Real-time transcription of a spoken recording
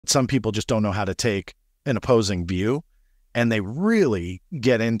Some people just don't know how to take an opposing view, and they really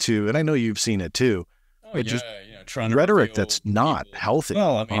get into, and I know you've seen it too, Oh but yeah, just trying to rhetoric reveal that's not people. healthy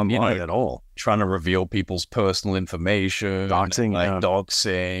Well, I mean, online at all. trying to reveal people's personal information, Doxing, like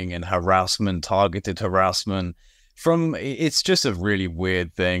doxing and harassment, targeted harassment. It's just a really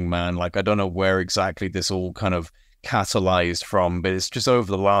weird thing, man. Like, I don't know where exactly this all kind of catalyzed from, but it's just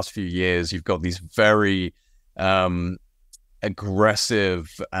over the last few years, you've got these very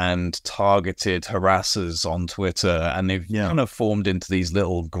aggressive and targeted harassers on Twitter, and they've kind of formed into these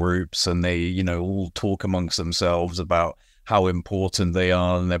little groups, and they, all talk amongst themselves about how important they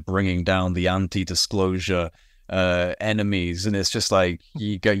are, and they're bringing down the anti-disclosure enemies, and it's just like,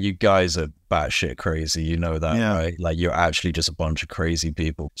 you guys are batshit crazy, you know that, right? Like, you're actually just a bunch of crazy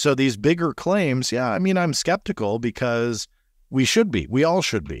people. So these bigger claims, I mean, I'm skeptical because we all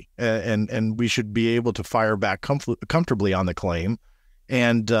should be, and we should be able to fire back comfortably on the claim,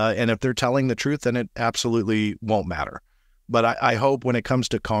 and if they're telling the truth, then it absolutely won't matter. But I hope when it comes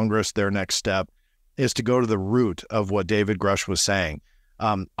to Congress, their next step is to go to the root of what David Grush was saying.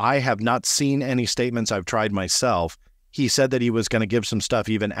 I have not seen any statements. I've tried myself. He said that he was going to give some stuff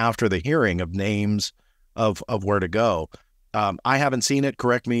even after the hearing of names of where to go. I haven't seen it.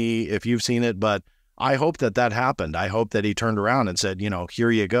 Correct me if you've seen it, but I hope that happened. I hope that he turned around and said,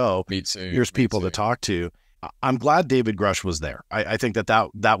 here you go. Me too. Here's people to talk to. I'm glad David Grush was there. I think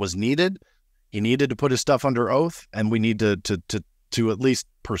that was needed. He needed to put his stuff under oath, and we need to at least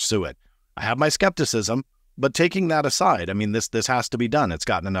pursue it. I have my skepticism, but taking that aside, I mean, this has to be done. It's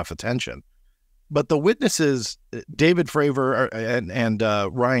gotten enough attention. But the witnesses, David Fravor and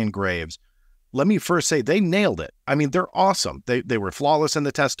Ryan Graves, let me first say they nailed it. I mean, they're awesome. They were flawless in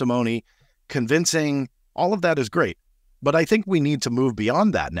the testimony, convincing. All of that is great. But I think we need to move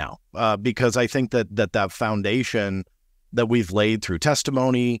beyond that now, because I think that foundation that we've laid through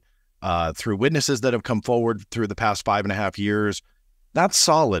testimony, through witnesses that have come forward through the past 5.5 years, that's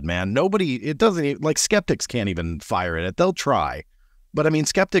solid, man. It doesn't, like, skeptics can't even fire at it. They'll try. But I mean,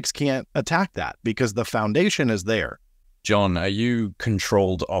 skeptics can't attack that because the foundation is there. John, are you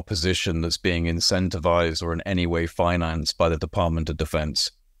controlled opposition that's being incentivized or in any way financed by the Department of Defense?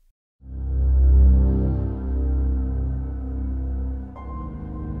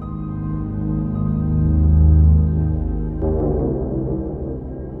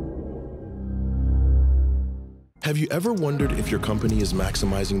 Have you ever wondered if your company is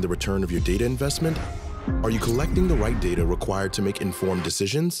maximizing the return of your data investment? Are you collecting the right data required to make informed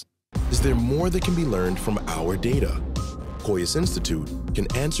decisions? Is there more that can be learned from our data? Koyas Institute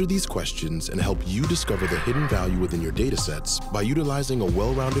can answer these questions and help you discover the hidden value within your data sets by utilizing a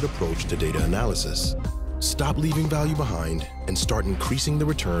well-rounded approach to data analysis. Stop leaving value behind and start increasing the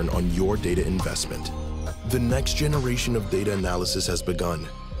return on your data investment. The next generation of data analysis has begun.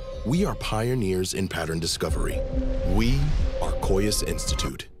 We are pioneers in pattern discovery. We are Koyas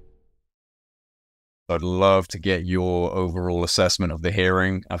Institute. I'd love to get your overall assessment of the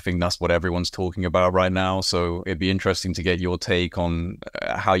hearing. I think that's what everyone's talking about right now. So it'd be interesting to get your take on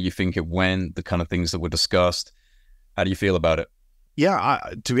how you think it went, the kind of things that were discussed. How do you feel about it? Yeah,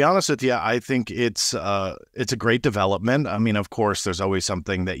 to be honest with you, I think it's a great development. I mean, of course, there's always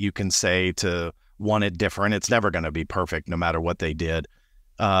something that you can say to want it different. It's never going to be perfect, no matter what they did.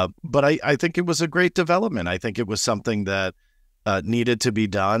 But I think it was a great development. I think it was something that needed to be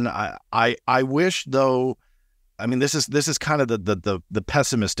done. I wish, though, I mean, this is kind of the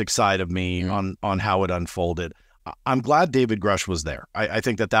pessimistic side of me on how it unfolded. I'm glad David Grush was there. I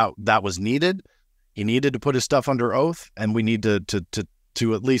think that was needed. He needed to put his stuff under oath, and we need to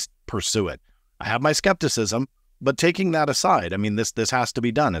at least pursue it. I have my skepticism, but taking that aside, I mean, this has to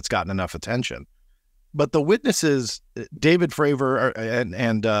be done. It's gotten enough attention. But the witnesses, David Fravor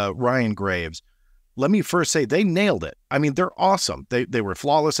and Ryan Graves, let me first say they nailed it. I mean, they're awesome. They were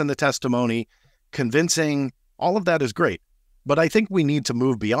flawless in the testimony, convincing. All of that is great. But I think we need to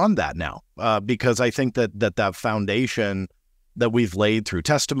move beyond that now, because I think that foundation that we've laid through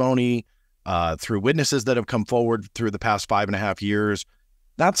testimony, through witnesses that have come forward through the past 5.5 years,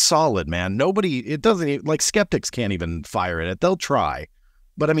 that's solid, man. It doesn't, like, skeptics can't even fire at it. They'll try.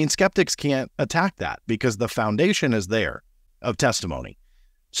 But I mean, skeptics can't attack that because the foundation is there of testimony.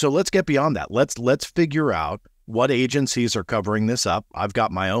 So let's get beyond that. Let's figure out what agencies are covering this up. I've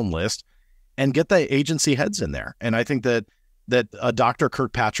got my own list, and get the agency heads in there. And I think that Dr.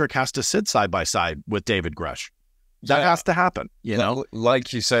 Kirkpatrick has to sit side by side with David Grush. That has to happen. You know,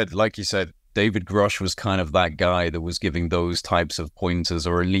 like you said, David Grush was kind of that guy that was giving those types of pointers,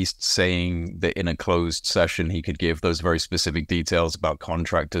 or at least saying that in a closed session he could give those very specific details about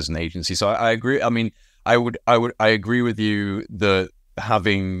contractors and agencies. So I agree. I mean, I agree with you that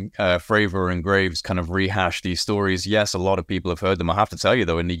having Fravor and Graves kind of rehash these stories. Yes, a lot of people have heard them. I have to tell you,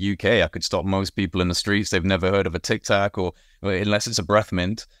 though, in the UK, I could stop most people in the streets. They've never heard of a Tic Tac, or unless it's a breath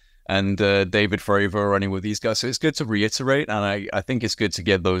mint. And David Fravor running with these guys. So it's good to reiterate, and I think it's good to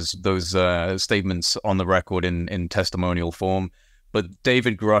get those statements on the record in testimonial form. But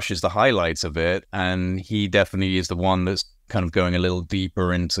David Grush is the highlights of it, and he definitely is the one that's kind of going a little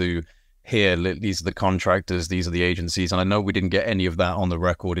deeper into, here, these are the contractors, these are the agencies. And I know we didn't get any of that on the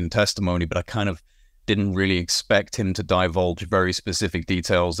record in testimony, but I kind of didn't really expect him to divulge very specific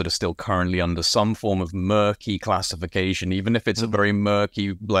details that are still currently under some form of murky classification. Even if it's a very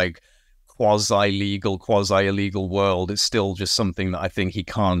murky, like, quasi-legal, quasi-illegal world, it's still just something that I think he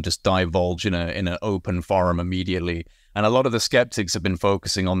can't just divulge in an open forum immediately. And a lot of the skeptics have been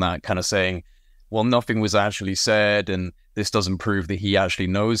focusing on that, kind of saying, well, nothing was actually said, and this doesn't prove that he actually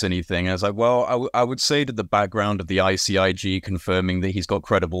knows anything. And I was like, well, I would say that the background of the ICIG confirming that he's got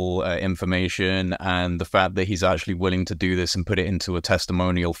credible information, and the fact that he's actually willing to do this and put it into a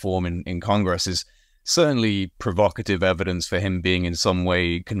testimonial form in Congress is certainly provocative evidence for him being in some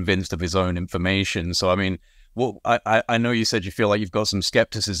way convinced of his own information. So, I mean, well, I know you said you feel like you've got some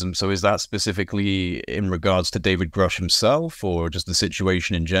skepticism. So is that specifically in regards to David Grush himself, or just the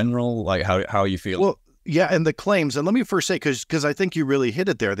situation in general? Like, how you feel? Well, yeah, and the claims. And let me first say, because I think you really hit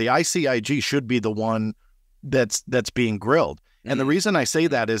it there. The ICIG should be the one that's being grilled. And the reason I say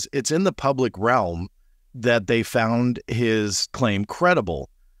that is it's in the public realm that they found his claim credible.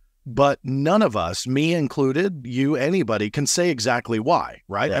 But none of us, me included, you, anybody, can say exactly why,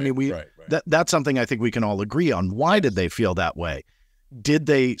 right? I mean, that's something I think we can all agree on. Why did they feel that way? Did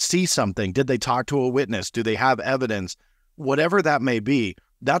they see something? Did they talk to a witness? Do they have evidence? Whatever that may be,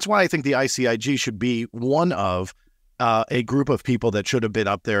 that's why I think the ICIG should be one of a group of people that should have been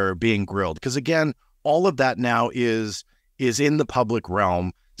up there being grilled. Because again, all of that now is in the public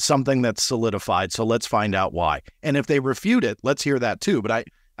realm, something that's solidified. So let's find out why. And if they refute it, let's hear that too. But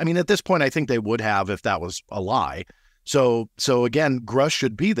I mean, at this point, I think they would have if that was a lie. So again, Grush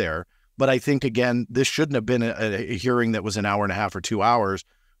should be there. But I think, again, this shouldn't have been a hearing that was an hour and a half or 2 hours,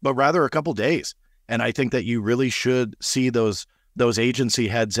 but rather a couple days. And I think that you really should see those agency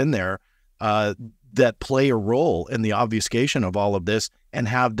heads in there that play a role in the obfuscation of all of this and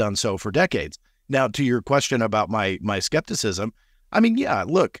have done so for decades. Now, to your question about my skepticism, I mean, yeah,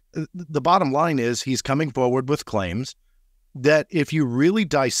 look, the bottom line is he's coming forward with claims that, if you really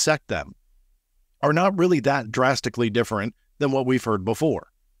dissect them, are not really that drastically different than what we've heard before.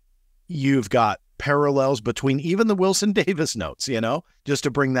 You've got parallels between even the Wilson Davis notes, just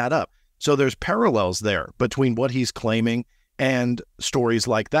to bring that up. So there's parallels there between what he's claiming and stories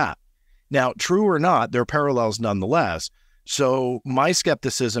like that. Now, true or not, there are parallels nonetheless. So my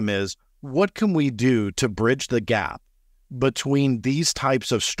skepticism is, what can we do to bridge the gap between these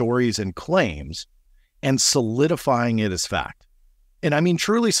types of stories and claims and solidifying it as fact? And I mean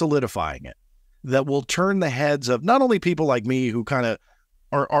truly solidifying it, that will turn the heads of not only people like me who kind of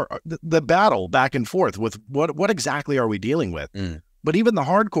are the battle back and forth with what exactly are we dealing with, but even the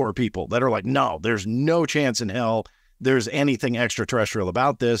hardcore people that are like, no, there's no chance in hell there's anything extraterrestrial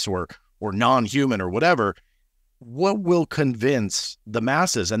about this, or non-human or whatever. What will convince the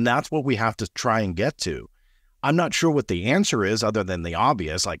masses? And that's what we have to try and get to. I'm not sure what the answer is, other than the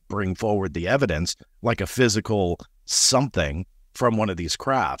obvious, like bring forward the evidence, like a physical something from one of these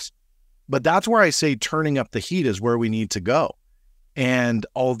crafts. But that's where I say turning up the heat is where we need to go. And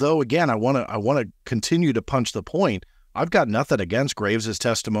although, again, I want to continue to punch the point, I've got nothing against Graves'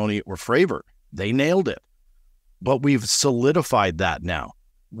 testimony or Fravor. They nailed it. But we've solidified that now.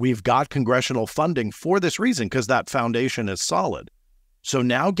 We've got congressional funding for this reason, because that foundation is solid. So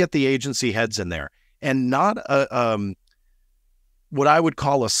now get the agency heads in there, and not what I would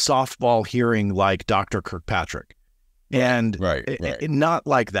call a softball hearing like Dr. Kirkpatrick. And not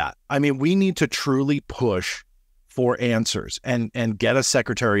like that. I mean, we need to truly push for answers and get a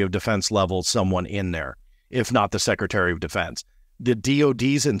Secretary of Defense level someone in there, if not the Secretary of Defense. The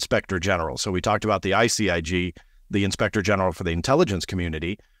DOD's Inspector General. So we talked about the ICIG, the Inspector General for the intelligence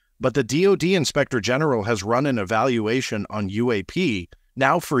community, but the DOD Inspector General has run an evaluation on UAP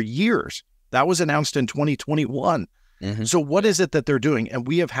now for years. That was announced in 2021. So what is it that they're doing? And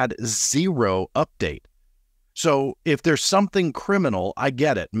we have had zero update. So if there's something criminal, I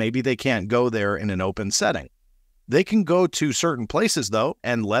get it. Maybe they can't go there in an open setting. They can go to certain places, though,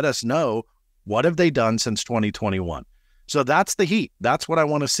 and let us know what have they done since 2021. So that's the heat. That's what I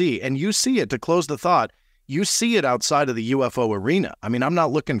want to see. And you see it, to close the thought, you see it outside of the UFO arena. I mean, I'm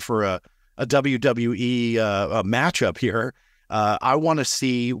not looking for a WWE matchup here. I want to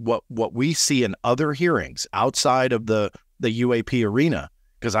see what we see in other hearings outside of the the UAP arena,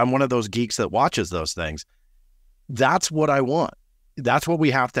 because I'm one of those geeks that watches those things. That's what I want. That's what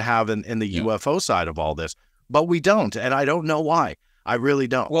we have to have in the UFO side of all this. But we don't, and I don't know why. I really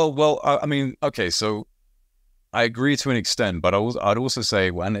don't. Well, I mean, okay, so I agree to an extent, but I'd also say,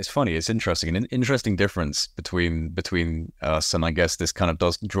 and it's funny, it's interesting, an interesting difference between us, and I guess this kind of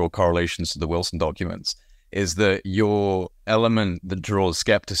does draw correlations to the Wilson documents, is that your element that draws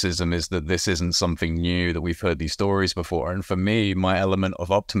skepticism is that this isn't something new, that we've heard these stories before. And for me, my element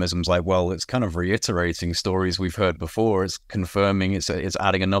of optimism is like, well, it's kind of reiterating stories we've heard before. It's confirming, it's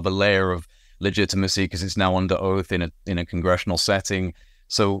adding another layer of legitimacy because it's now under oath in a congressional setting.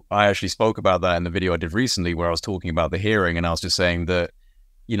 So I actually spoke about that in the video I did recently where I was talking about the hearing, and I was just saying that,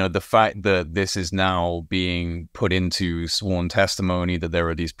 you know, the fact that this is now being put into sworn testimony, that there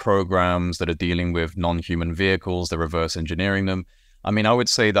are these programs that are dealing with non-human vehicles, they're reverse engineering them. I mean, I would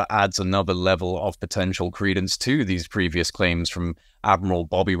say that adds another level of potential credence to these previous claims from Admiral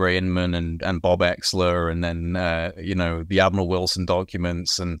Bobby Ray Inman and Bob Exler, and then, you know, the Admiral Wilson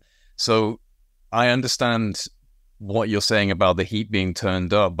documents. And so I understand what you're saying about the heat being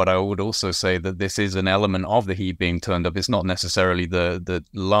turned up, but I would also say that this is an element of the heat being turned up. It's not necessarily the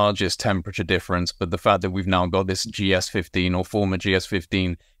largest temperature difference, but the fact that we've now got this GS-15 or former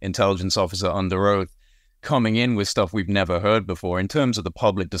GS-15 intelligence officer under oath coming in with stuff we've never heard before. In terms of the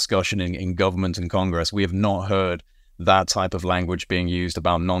public discussion in government and Congress, we have not heard that type of language being used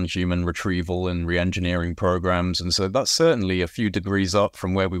about non-human retrieval and re-engineering programs. And so that's certainly a few degrees up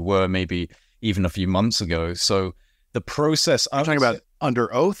from where we were maybe even a few months ago. So the process... I'm talking about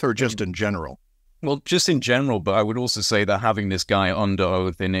under oath or just in general? Well, just in general, but I would also say that having this guy under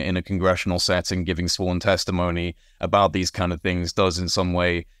oath in a congressional setting, giving sworn testimony about these kind of things does in some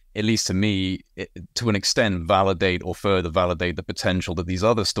way, at least to me, to an extent, validate or further validate the potential that these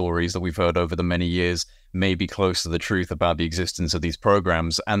other stories that we've heard over the many years may be close to the truth about the existence of these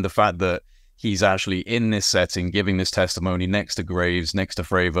programs. And the fact that he's actually in this setting, giving this testimony next to Graves, next to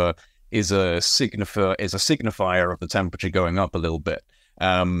Fravor, is a signifier of the temperature going up a little bit.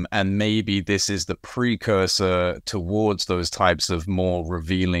 And maybe this is the precursor towards those types of more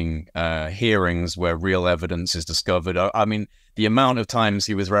revealing hearings where real evidence is discovered. I mean, the amount of times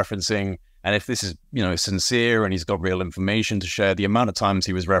he was referencing, and if this is, you know, sincere and he's got real information to share, the amount of times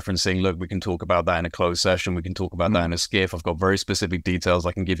he was referencing, look, we can talk about that in a closed session, we can talk about that in a skiff, I've got very specific details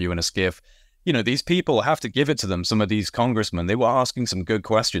I can give you in a skiff. You know, these people have to give it to them. Some of these congressmen, they were asking some good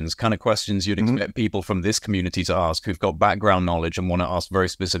questions, kind of questions you'd expect people from this community to ask who've got background knowledge and want to ask very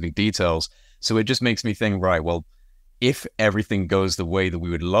specific details. So it just makes me think, right, well, if everything goes the way that we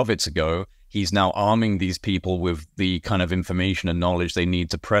would love it to go, he's now arming these people with the kind of information and knowledge they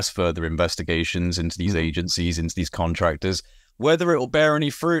need to press further investigations into these agencies, into these contractors. Whether it will bear any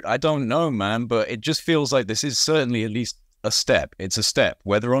fruit, I don't know, man, but it just feels like this is certainly at least a step. It's a step.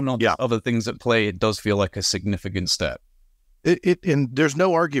 Whether or not there's other things at play, it does feel like a significant step. And there's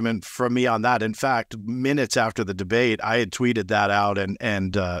no argument from me on that. In fact, minutes after the debate, I had tweeted that out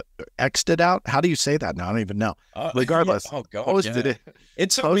and X'd it out. How do you say that now? I don't even know. Regardless, posted it.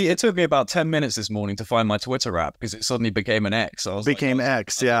 It took me about 10 minutes this morning to find my Twitter app because it suddenly became an X.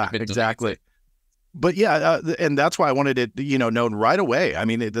 X, yeah, exactly. But yeah, and that's why I wanted it, you know, known right away. I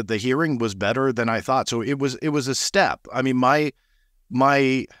mean, the hearing was better than I thought, so it was a step. I mean, my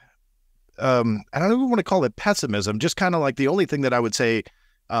I don't even want to call it pessimism, just kind of like the only thing that I would say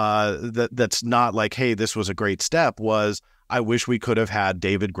that's not like, hey, this was a great step, was I wish we could have had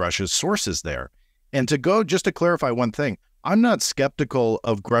David Grush's sources there. And just to clarify one thing, I'm not skeptical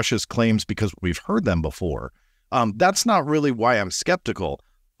of Grush's claims because we've heard them before. That's not really why I'm skeptical.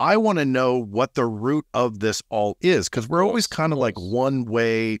 I want to know what the root of this all is, because we're always kind of like one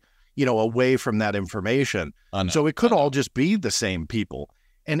way, you know, away from that information. So it could all just be the same people.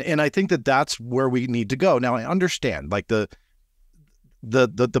 And I think that that's where we need to go. Now, I understand like the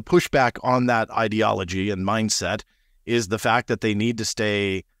pushback on that ideology and mindset is the fact that they need to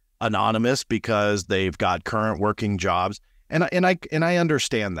stay anonymous because they've got current working jobs. And I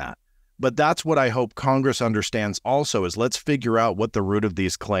understand that. But that's what I hope Congress understands also, is let's figure out what the root of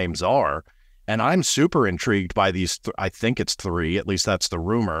these claims are. And I'm super intrigued by these. I think it's 3, at least that's the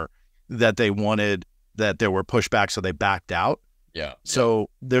rumor, that they wanted, that there were pushback, so they backed out. Yeah. So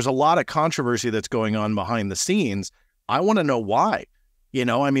there's a lot of controversy that's going on behind the scenes. I want to know why, you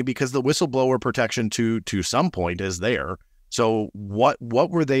know, I mean, because the whistleblower protection to some point is there. So what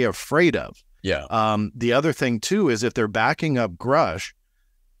were they afraid of? Yeah. The other thing too, is if they're backing up Grush,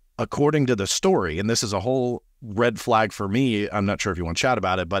 according to the story, and this is a whole red flag for me, I'm not sure if you want to chat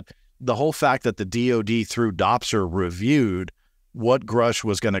about it, but the whole fact that the DOD through Dopser reviewed what Grush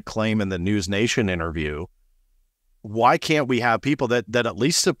was going to claim in the News Nation interview, why can't we have people that at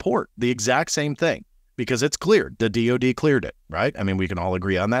least support the exact same thing? Because it's cleared. The DOD cleared it, right? I mean, we can all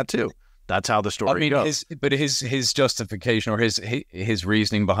agree on that too. That's how the story goes. His justification or his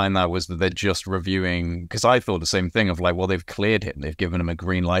reasoning behind that was that they're just reviewing, because I thought the same thing of like, well, they've cleared him, they've given him a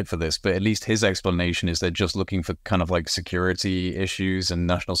green light for this, but at least his explanation is they're just looking for kind of like security issues and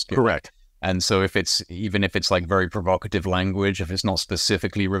national security. Correct. And so even if it's like very provocative language, if it's not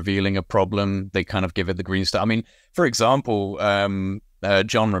specifically revealing a problem, they kind of give it the green star. I mean, for example,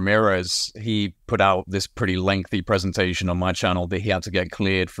 John Ramirez, he put out this pretty lengthy presentation on my channel that he had to get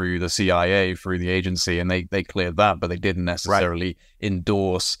cleared through the CIA, through the agency, and they cleared that, but they didn't necessarily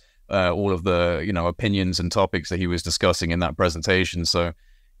endorse all of the, you know, opinions and topics that he was discussing in that presentation. So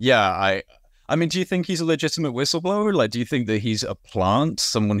yeah, I mean, do you think he's a legitimate whistleblower? Like, do you think that he's a plant,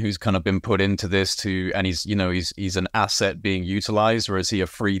 someone who's kind of been put into this and he's, you know, he's an asset being utilized, or is he a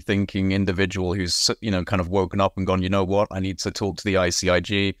free-thinking individual who's, you know, kind of woken up and gone, you know what, I need to talk to the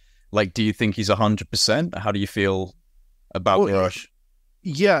ICIG? Like, do you think he's 100%? How do you feel about Rush?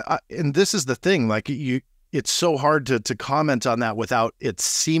 Yeah, and this is the thing, like it's so hard to comment on that without it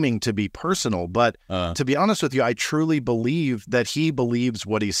seeming to be personal. But to be honest with you, I truly believe that he believes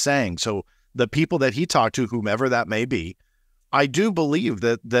what he's saying. So the people that he talked to, whomever that may be, I do believe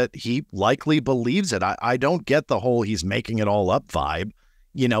that he likely believes it. I don't get the whole he's making it all up vibe.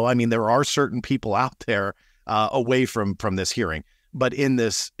 You know, I mean, there are certain people out there away from this hearing, but in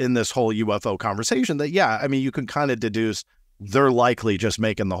this whole UFO conversation that, yeah, I mean, you can kind of deduce they're likely just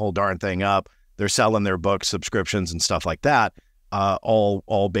making the whole darn thing up. They're selling their book subscriptions and stuff like that,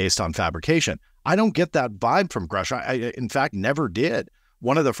 all based on fabrication. I don't get that vibe from Grush. I in fact, never did.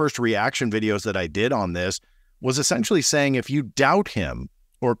 One of the first reaction videos that I did on this was essentially saying, if you doubt him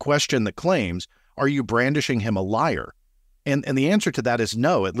or question the claims, are you brandishing him a liar? And the answer to that is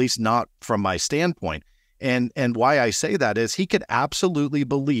no, at least not from my standpoint. And why I say that is he could absolutely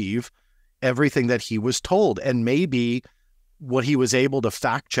believe everything that he was told. And maybe what he was able to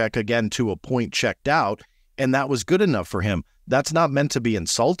fact check, again, to a point, checked out, and that was good enough for him. That's not meant to be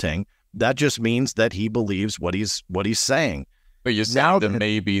insulting. That just means that he believes what he's saying. But you're saying that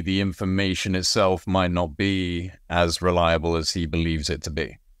maybe the information itself might not be as reliable as he believes it to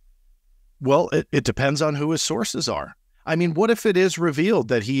be. Well, it depends on who his sources are. I mean, what if it is revealed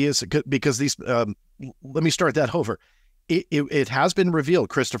that he is, because these, let me start that over. It has been revealed,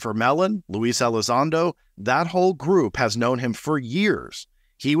 Christopher Mellon, Luis Elizondo, that whole group has known him for years.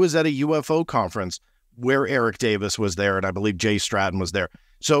 He was at a UFO conference where Eric Davis was there, and I believe Jay Stratton was there.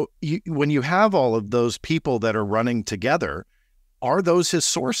 So when you have all of those people that are running together, are those his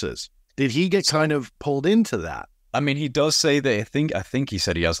sources? Did he get kind of pulled into that? I mean, he does say that I think he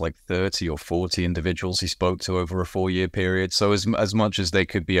said he has like 30 or 40 individuals he spoke to over a 4-year period. So as much as they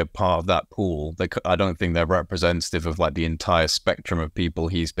could be a part of that pool, I don't think they're representative of like the entire spectrum of people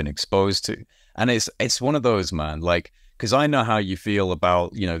he's been exposed to. And it's one of those, man, like, because I know how you feel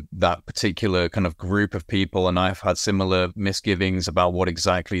about, you know, that particular kind of group of people, and I've had similar misgivings about what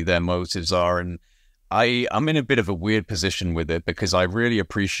exactly their motives are. And I'm in a bit of a weird position with it, because I really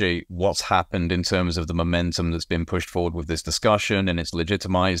appreciate what's happened in terms of the momentum that's been pushed forward with this discussion, and it's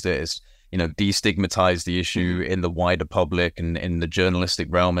legitimized it. It's, you know, destigmatized the issue in the wider public and in the journalistic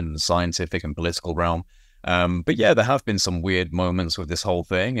realm and the scientific and political realm. But yeah, there have been some weird moments with this whole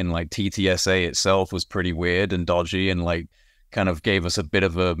thing, and like TTSA itself was pretty weird and dodgy, and like kind of gave us a bit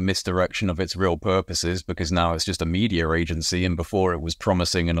of a misdirection of its real purposes, because now it's just a media agency, and before it was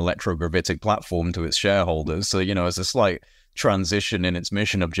promising an electrogravitic platform to its shareholders. So, you know, it's a slight transition in its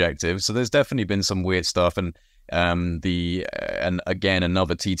mission objective. So there's definitely been some weird stuff. And and again,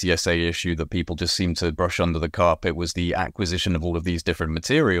 another TTSA issue that people just seem to brush under the carpet was the acquisition of all of these different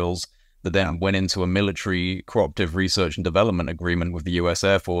materials that then went into a military cooperative research and development agreement with the US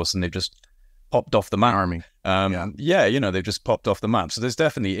Air Force, and they've just popped off the map. Army. Yeah, you know, they've just popped off the map. So there's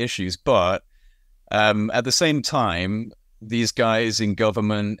definitely issues, but at the same time, these guys in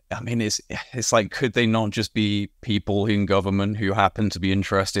government, I mean, it's like, could they not just be people in government who happen to be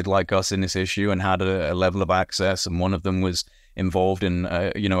interested like us in this issue and had a level of access, and one of them was involved in,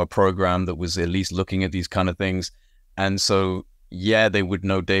 you know, a program that was at least looking at these kind of things. And so, yeah, they would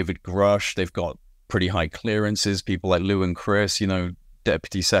know David Grush. They've got pretty high clearances, people like Lou and Chris, you know,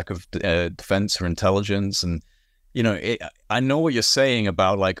 Deputy Sec of Defense or Intelligence. And, you know, I know what you're saying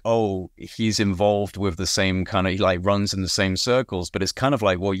about like, oh, he's involved with the same kind of, he like runs in the same circles, but it's kind of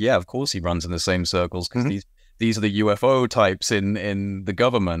like, well, yeah, of course he runs in the same circles, because these are the UFO types in the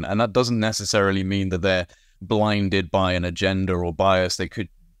government. And that doesn't necessarily mean that they're blinded by an agenda or bias. They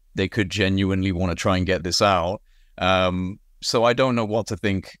could genuinely want to try and get this out. So I don't know what to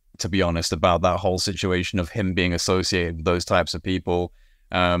think to be honest, about that whole situation of him being associated with those types of people,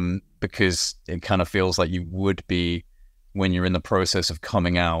 because it kind of feels like you would be when you're in the process of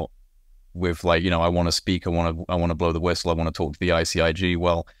coming out with, like, you know, I want to speak, I want to blow the whistle, I want to talk to the ICIG.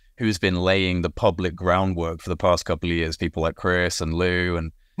 Well, who's been laying the public groundwork for the past couple of years? People like Chris and Lou,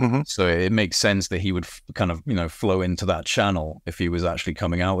 and so it makes sense that he would kind of, you know, flow into that channel if he was actually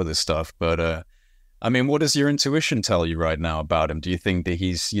coming out with this stuff. But I mean, what does your intuition tell you right now about him? Do you think that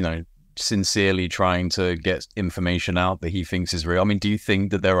he's, you know, sincerely trying to get information out that he thinks is real? I mean, do you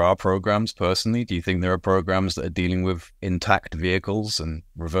think that there are programs personally? Do you think there are programs that are dealing with intact vehicles and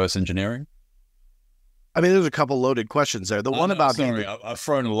reverse engineering? I mean, there's a couple loaded questions there. The one about sorry, I've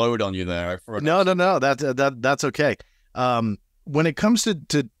thrown a load on you there. No. That's okay. When it comes to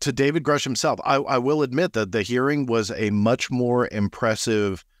David Grush himself, I will admit that the hearing was a much more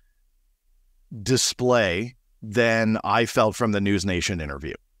impressive display than I felt from the News Nation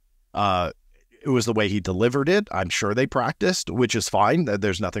interview. It was the way he delivered it. I'm sure they practiced, which is fine.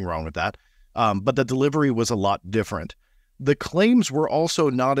 There's nothing wrong with that. But the delivery was a lot different. The claims were also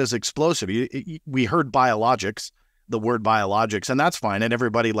not as explosive. We heard biologics, the word biologics, and that's fine. And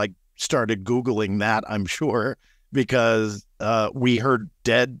everybody like started Googling that, I'm sure, because we heard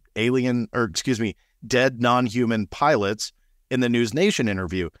dead non-human pilots in the News Nation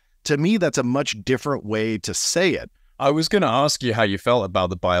interview. To me, that's a much different way to say it. I was going to ask you how you felt about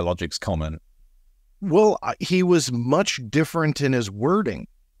the biologics comment. Well, he was much different in his wording.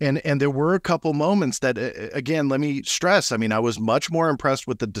 And there were a couple moments that, again, let me stress, I mean, I was much more impressed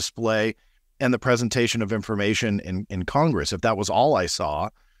with the display and the presentation of information in Congress. If that was all I saw,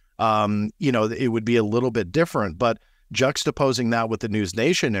 you know, it would be a little bit different. But juxtaposing that with the News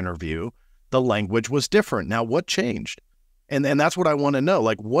Nation interview, the language was different. Now, what changed? And that's what I want to know.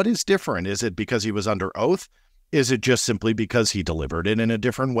 Like, what is different? Is it because he was under oath? Is it just simply because he delivered it in a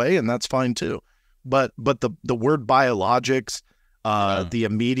different way? And that's fine, too. But the word biologics, the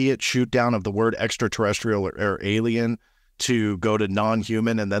immediate shoot down of the word extraterrestrial or alien to go to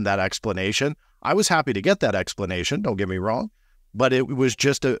non-human, and then that explanation. I was happy to get that explanation, don't get me wrong, but it was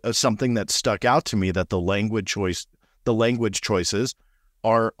just something that stuck out to me, that the language choices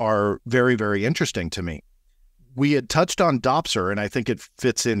are very, very interesting to me. We had touched on Dopser, and I think it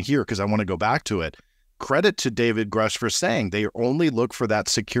fits in here because I want to go back to it. Credit to David Grush for saying they only look for that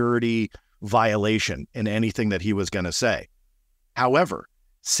security violation in anything that he was going to say. However,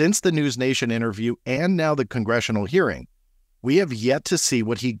 since the News Nation interview and now the congressional hearing, we have yet to see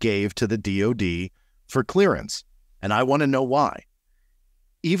what he gave to the DOD for clearance. And I want to know why.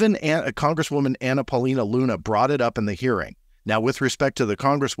 Even Congresswoman Anna Paulina Luna brought it up in the hearing. Now, with respect to the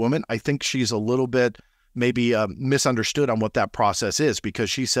Congresswoman, I think she's a little bit maybe misunderstood on what that process is,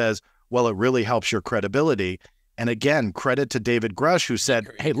 because she says, well, it really helps your credibility. And again, credit to David Grush, who said,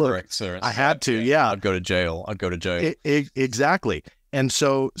 hey, look, correct, sir. I had to, yeah. I'd go to jail. Exactly. And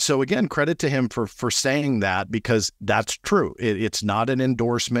so again, credit to him for saying that, because that's true. It's not an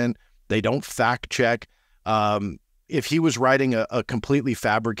endorsement. They don't fact check. If he was writing a completely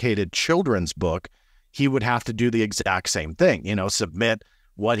fabricated children's book, he would have to do the exact same thing, you know, submit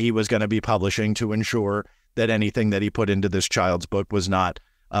what he was going to be publishing to ensure that anything that he put into this child's book was not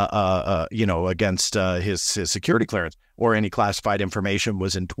you know, against his security clearance, or any classified information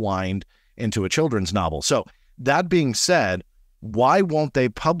was entwined into a children's novel. So that being said, why won't they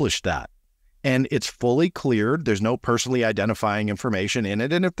publish that? And it's fully cleared. There's no personally identifying information in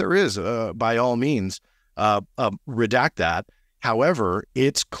it. And if there is, by all means, redact that. However,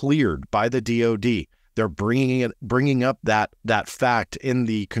 it's cleared by the DOD. They're bringing up that fact in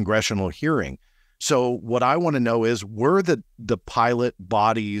the congressional hearing. So what I want to know is, were the pilot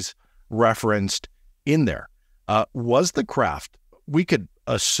bodies referenced in there? Was the craft? We could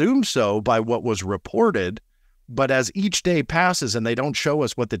assume so by what was reported, but as each day passes and they don't show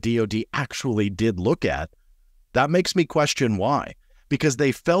us what the DOD actually did look at, that makes me question why. Because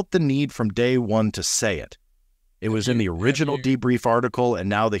they felt the need from day one to say it. It was in the original debrief article and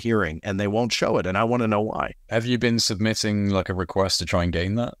now the hearing, and they won't show it, and I want to know why. Have you been submitting like a request to try and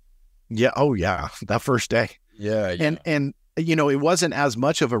gain that? Yeah. Oh, yeah. That first day. Yeah. And you know, it wasn't as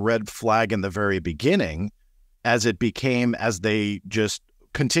much of a red flag in the very beginning as it became as they just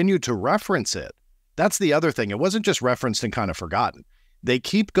continued to reference it. That's the other thing. It wasn't just referenced and kind of forgotten. They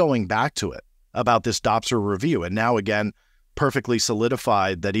keep going back to it about this Dopser review. And now, again, perfectly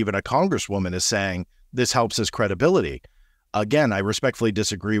solidified that even a congresswoman is saying this helps his credibility. Again, I respectfully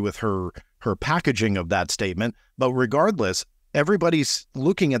disagree with her packaging of that statement. But regardless, everybody's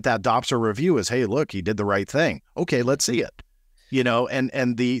looking at that Dopser review as, hey, look, he did the right thing. Okay, let's see it. You know,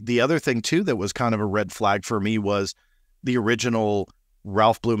 and the other thing, too, that was kind of a red flag for me was the original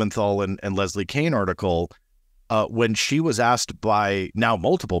Ralph Blumenthal and Leslie Kean article, when she was asked by now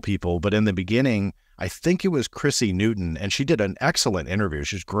multiple people, but in the beginning, I think it was Chrissy Newton, and she did an excellent interview.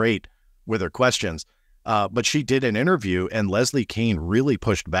 She's great with her questions. But she did an interview, and Leslie Kean really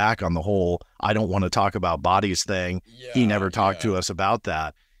pushed back on the whole, I don't want to talk about bodies thing. Yeah, he never talked to us about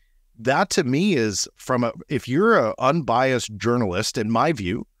that. That to me is if you're an unbiased journalist, in my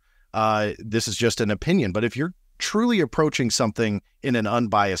view, this is just an opinion, but if you're truly approaching something in an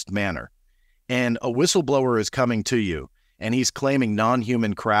unbiased manner and a whistleblower is coming to you and he's claiming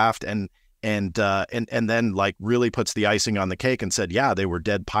non-human craft and then like really puts the icing on the cake and said, yeah, they were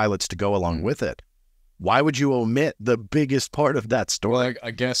dead pilots to go along with it. Why would you omit the biggest part of that story? Well,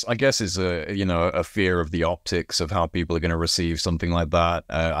 I guess is a fear of the optics of how people are going to receive something like that.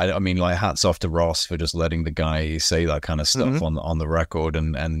 I mean, like, hats off to Ross for just letting the guy say that kind of stuff on the record.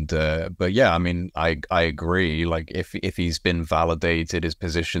 But yeah, I mean, I agree. Like, if he's been validated, his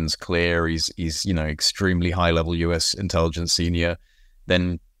position's clear, he's extremely high level U.S. intelligence senior,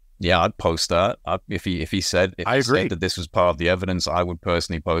 then yeah, I'd post that. If he said that this was part of the evidence, I would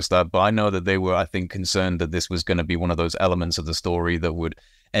personally post that. But I know that they were, I think, concerned that this was going to be one of those elements of the story that would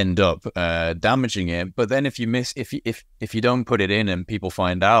end up damaging it. But then if you don't put it in and people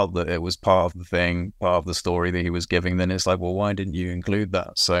find out that it was part of the thing, part of the story that he was giving, then it's like, well, why didn't you include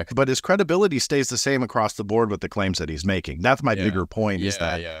that? So, but his credibility stays the same across the board with the claims that he's making. That's my bigger point. Is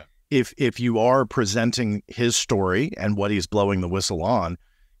that if you are presenting his story and what he's blowing the whistle on,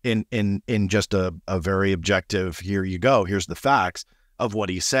 in just a very objective, here you go, here's the facts of what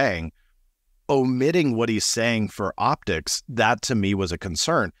he's saying, omitting what he's saying for optics, that to me was a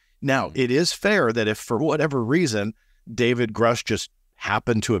concern. Now, it is fair that if for whatever reason, David Grush just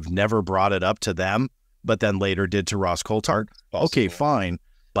happened to have never brought it up to them, but then later did to Ross Coulthard, okay, fine.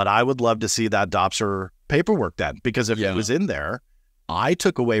 But I would love to see that Dopser paperwork then, because if it was in there, I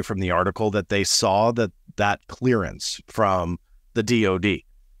took away from the article that they saw that clearance from the DOD.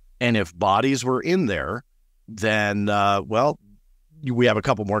 And if bodies were in there, then, well, we have a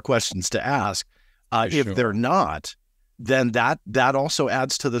couple more questions to ask. If they're not, then that also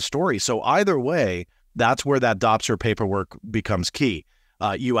adds to the story. So either way, that's where that Dopser paperwork becomes key.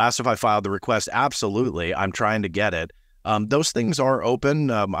 You asked if I filed the request. Absolutely. I'm trying to get it. Those things are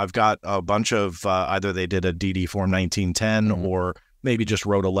open. I've got a bunch of either they did a DD Form 1910 or maybe just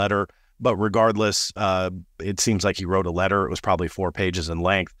wrote a letter. But regardless, it seems like he wrote a letter. It was probably 4 pages in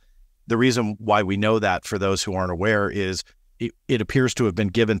length. The reason why we know that, for those who aren't aware, is it appears to have been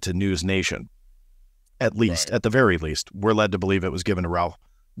given to News Nation, at least, at the very least. We're led to believe it was given to Ralph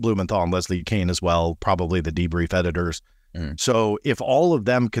Blumenthal and Leslie Kean as well, probably the debrief editors. So if all of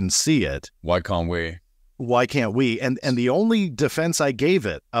them can see it, why can't we? Why can't we? And the only defense I gave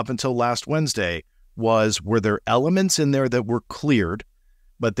it up until last Wednesday was, were there elements in there that were cleared,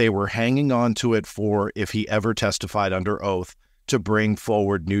 but they were hanging on to it for if he ever testified under oath to bring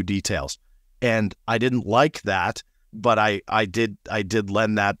forward new details. And I didn't like that, but I did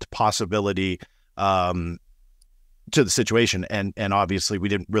lend that possibility to the situation. And obviously we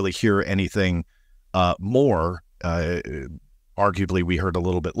didn't really hear anything more. Arguably we heard a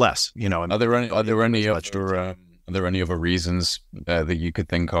little bit less, Are there any other reasons that you could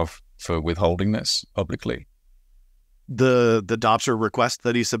think of for withholding this publicly? The Dopser request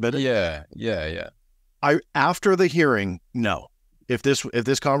that he submitted? Yeah. After the hearing, no. If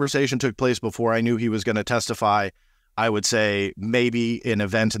this conversation took place before I knew he was going to testify, I would say maybe an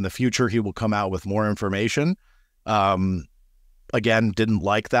event in the future he will come out with more information. Again, didn't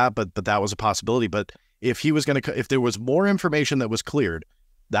like that, but that was a possibility. But if there was more information that was cleared,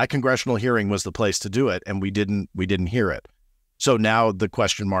 that congressional hearing was the place to do it, and we didn't hear it. So now the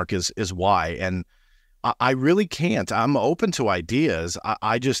question mark is why. And I really can't. I'm open to ideas.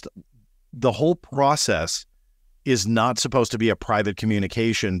 The whole process is not supposed to be a private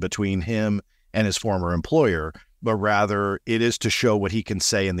communication between him and his former employer, but rather it is to show what he can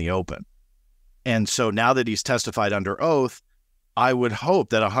say in the open. And so now that he's testified under oath, I would hope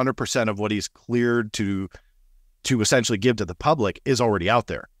that 100% of what he's cleared to essentially give to the public is already out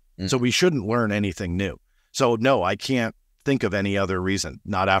there. So we shouldn't learn anything new. So no, I can't think of any other reason,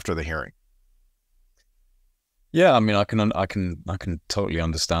 not after the hearing. Yeah, I mean, I can totally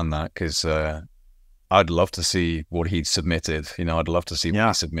understand that, because I'd love to see what he'd submitted. I'd love to see what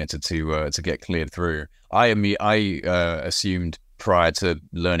he submitted to get cleared through. I assumed prior to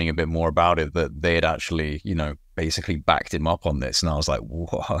learning a bit more about it that they had actually, basically backed him up on this, and I was like,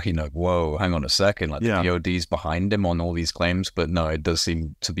 whoa, hang on a second, like the DOD's behind him on all these claims. But no, it does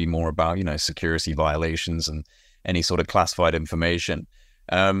seem to be more about security violations and any sort of classified information.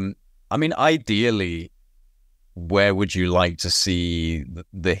 I mean, ideally, where would you like to see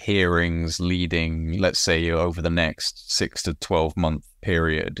the hearings leading, let's say, over the next 6 to 12 month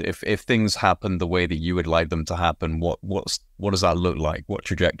period? If things happen the way that you would like them to happen, what does that look like? What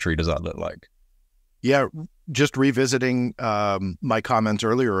trajectory does that look like? Yeah, just revisiting my comment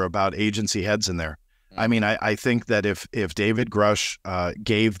earlier about agency heads in there. I mean, I think that if David Grush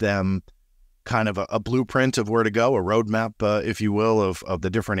gave them kind of a blueprint of where to go, a roadmap, if you will, of the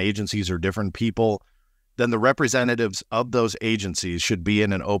different agencies or different people, then the representatives of those agencies should be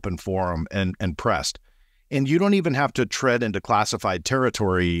in an open forum and pressed. And you don't even have to tread into classified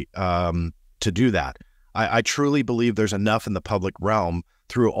territory to do that. I truly believe there's enough in the public realm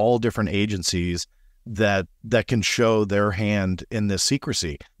through all different agencies that can show their hand in this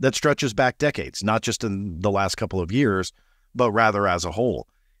secrecy that stretches back decades, not just in the last couple of years, but rather as a whole.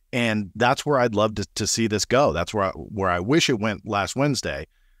 And that's where I'd love to see this go. That's where I wish it went last Wednesday.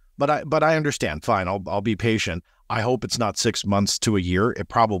 But I understand. Fine, I'll be patient. I hope it's not 6 months to a year. It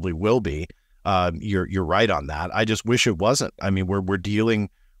probably will be. You're right on that. I just wish it wasn't. I mean, we're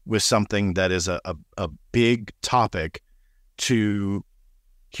dealing with something that is a big topic to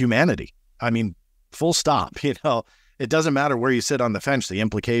humanity. I mean, full stop. You know, it doesn't matter where you sit on the fence. The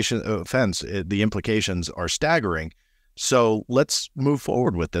implications are staggering. So let's move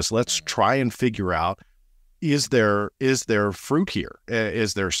forward with this. Let's try and figure out, is there fruit here?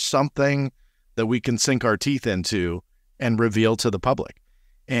 Is there something that we can sink our teeth into and reveal to the public?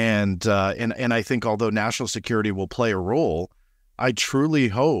 And I think although national security will play a role, I truly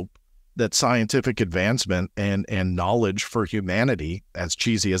hope that scientific advancement and knowledge for humanity, as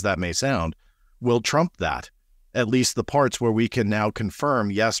cheesy as that may sound, will trump that, at least the parts where we can now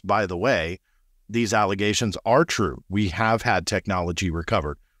confirm, yes, by the way, these allegations are true. We have had technology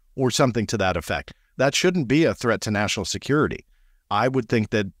recovered, or something to that effect. That shouldn't be a threat to national security. I would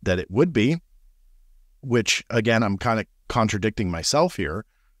think that it would be, which, again, I'm kind of contradicting myself here,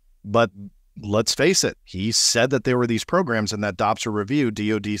 but let's face it. He said that there were these programs and that DOPS are reviewed.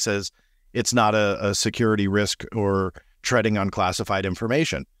 DOD says it's not a security risk or treading on classified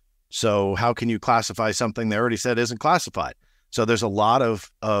information. So how can you classify something they already said isn't classified? So there's a lot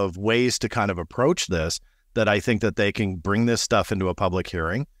of ways to kind of approach this that I think that they can bring this stuff into a public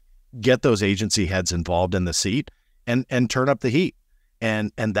hearing, get those agency heads involved in the seat, and turn up the heat.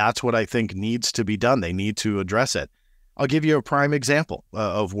 And that's what I think needs to be done. They need to address it. I'll give you a prime example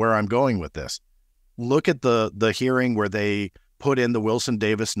of where I'm going with this. Look at the hearing where they put in the Wilson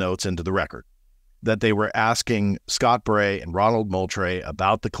Davis notes into the record, that they were asking Scott Bray and Ronald Moultrie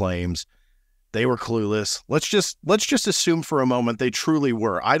about the claims. They were clueless. Let's just assume for a moment they truly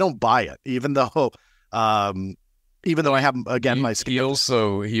were. I don't buy it, even though I have, again, my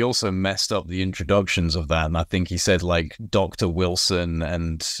skepticism. He also messed up the introductions of that, and I think he said like Dr. Wilson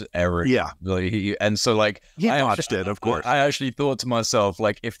and Eric. Yeah, and so like I botched it. Of course, I actually thought to myself,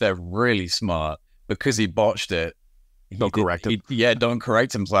 like, if they're really smart, because he botched it, don't correct him. Don't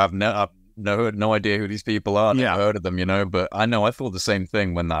correct him. So I've no idea who these people are. Never heard of them, you know. But I thought the same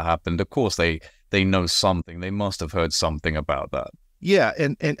thing when that happened. Of course, they know something. They must have heard something about that. Yeah,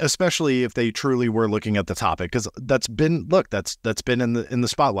 and especially if they truly were looking at the topic, because that's been in the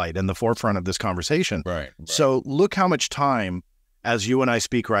spotlight, in the forefront of this conversation. Right. So look how much time, as you and I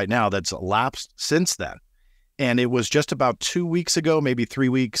speak right now, that's elapsed since then. And it was just about 2 weeks ago, maybe 3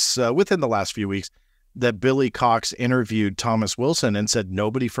 weeks, within the last few weeks, that Billy Cox interviewed Thomas Wilson and said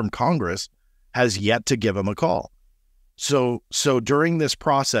nobody from Congress has yet to give him a call. So during this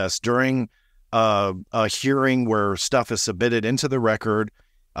process, during a hearing where stuff is submitted into the record,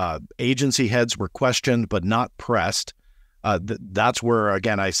 agency heads were questioned but not pressed. That's where,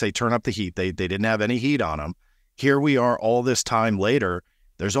 again, I say turn up the heat. They didn't have any heat on them. Here we are all this time later.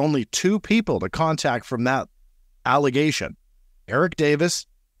 There's only 2 people to contact from that allegation, Eric Davis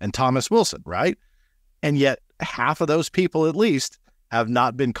and Thomas Wilson, right? And yet half of those people at least have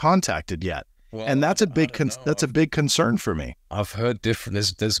not been contacted yet. Well, and that's a big concern for me. I've heard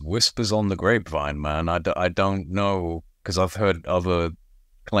different. There's whispers on the grapevine, man. I don't know, because I've heard other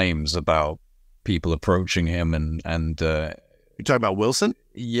claims about people approaching him and you're talking about Wilson?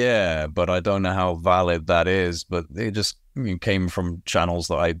 Yeah, but I don't know how valid that is. But they just came from channels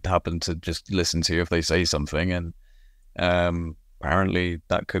that I happen to just listen to if they say something, and apparently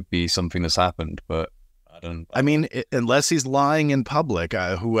that could be something that's happened, but. I mean, unless he's lying in public,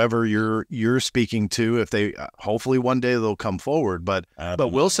 whoever you're speaking to, if they hopefully one day they'll come forward. But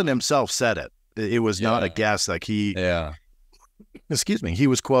Wilson himself said it. It was not a guess. Like he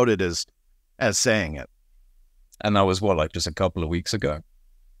was quoted as saying it. And that was like just a couple of weeks ago.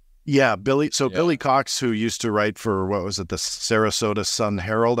 Yeah, Billy. So Billy Cox, who used to write for, what was it, the Sarasota Sun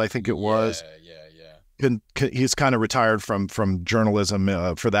Herald, I think it was. he's kind of retired from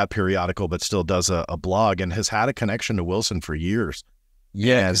journalism for that periodical, but still does a blog and has had a connection to Wilson for years.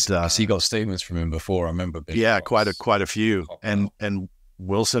 Yeah, because he got statements from him before. I remember. Quite a few. And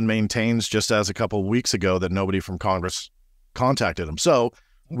Wilson maintains, just as a couple of weeks ago, that nobody from Congress contacted him. So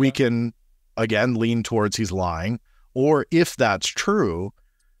we can, again, lean towards he's lying. Or if that's true,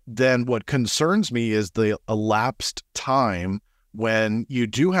 then what concerns me is the elapsed time when you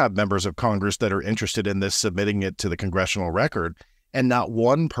do have members of Congress that are interested in this, submitting it to the congressional record, and not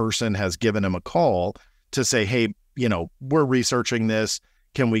one person has given him a call to say, hey, we're researching this.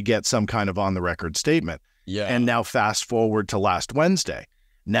 Can we get some kind of on-the-record statement? Yeah. And now fast forward to last Wednesday.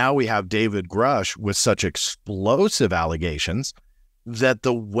 Now we have David Grush with such explosive allegations that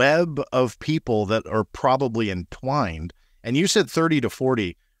the web of people that are probably entwined, and you said 30 to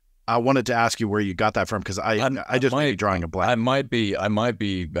 40, I wanted to ask you where you got that from, because I just might be drawing a blank. I might be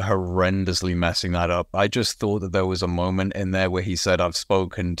horrendously messing that up. I just thought that there was a moment in there where he said, I've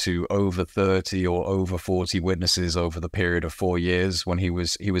spoken to over 30 or over 40 witnesses over the period of 4 years, when he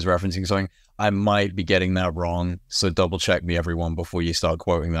was referencing something. I might be getting that wrong, so double check me, everyone, before you start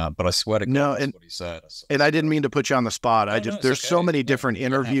quoting that. But I swear to God, that's what he said. And I didn't mean to put you on the spot. There's so many different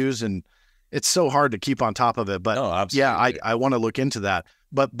interviews, and it's so hard to keep on top of it. But I want to look into that.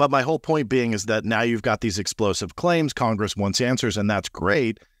 But my whole point being is that now you've got these explosive claims. Congress wants answers, and that's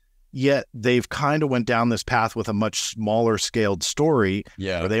great. Yet they've kind of went down this path with a much smaller scaled story,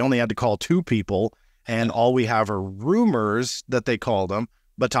 where they only had to call 2 people, and all we have are rumors that they called them.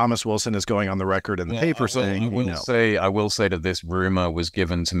 But Thomas Wilson is going on the record in the paper saying, I will say that this rumor was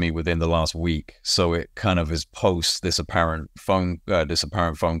given to me within the last week, so it kind of is post this apparent phone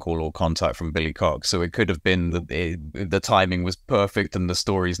call or contact from Billy Cox. So it could have been that the timing was perfect and the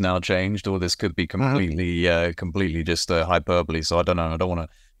story's now changed, or this could be completely just hyperbole. So I don't know. I don't want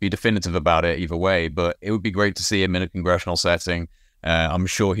to be definitive about it either way, but it would be great to see him in a congressional setting. I'm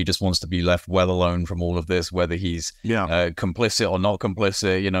sure he just wants to be left well alone from all of this, whether he's complicit or not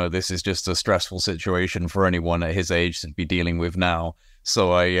complicit. This is just a stressful situation for anyone at his age to be dealing with now.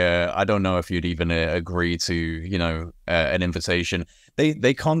 So I don't know if you'd even agree to, an invitation.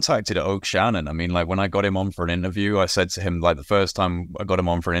 They contacted Oak Shannon. I mean, like, when I got him on for an interview, I said to him, like, the first time I got him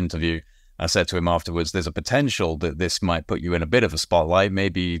on for an interview, I said to him afterwards, there's a potential that this might put you in a bit of a spotlight,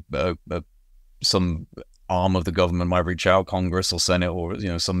 maybe some arm of the government might reach out, Congress or Senate or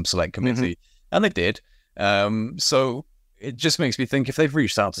some select committee, and they did. So it just makes me think, if they've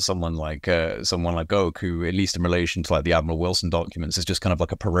reached out to someone like Oak, who, at least in relation to like the Admiral Wilson documents, is just kind of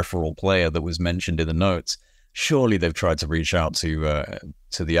like a peripheral player that was mentioned in the notes, surely they've tried to reach out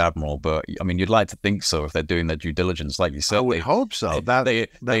to the Admiral. But I mean, you'd like to think so, if they're doing their due diligence, like you said. I would hope so. They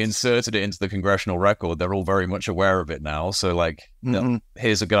inserted it into the congressional record. They're all very much aware of it now. So like,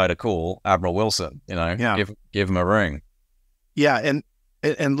 here's a guy to call, Admiral Wilson. Give him a ring. Yeah,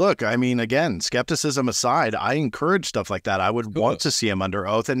 and look, I mean, again, skepticism aside, I encourage stuff like that. I would want to see him under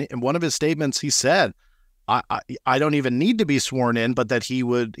oath. And in one of his statements, he said, "I don't even need to be sworn in, but that he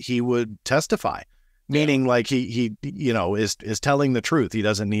would testify." Meaning, like, he is telling the truth. He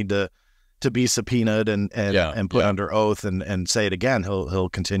doesn't need to be subpoenaed and put under oath and say it again. He'll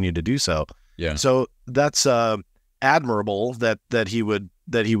continue to do so. Yeah. So that's admirable that he would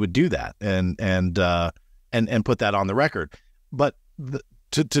do that and put that on the record. But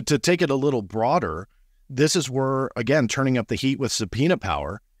to take it a little broader, this is where, again, turning up the heat with subpoena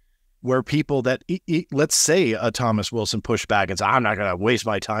power, where people that let's say a Thomas Wilson pushed back and said, I'm not going to waste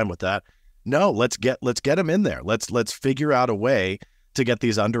my time with that. No, let's get him in there. Let's figure out a way to get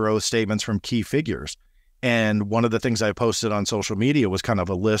these under oath statements from key figures. And one of the things I posted on social media was kind of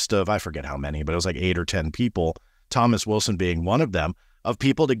a list of, I forget how many, but it was like 8 or 10 people, Thomas Wilson being one of them, of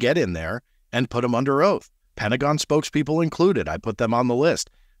people to get in there and put them under oath. Pentagon spokespeople included. I put them on the list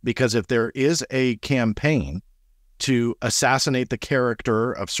because if there is a campaign to assassinate the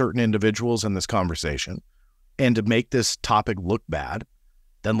character of certain individuals in this conversation and to make this topic look bad,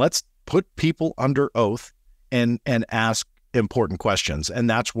 then let's put people under oath and ask important questions. And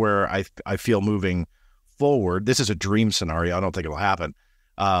that's where I feel moving forward. This is a dream scenario. I don't think it'll happen.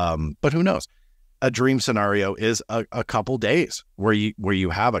 But who knows? A dream scenario is a couple days where you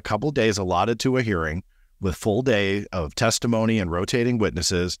have a couple days allotted to a hearing with full day of testimony and rotating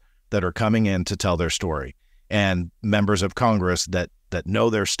witnesses that are coming in to tell their story, and members of Congress that know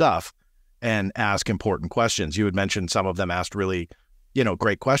their stuff and ask important questions. You had mentioned some of them asked really,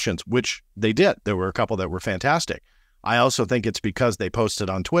 great questions, which they did. There were a couple that were fantastic. I also think it's because they posted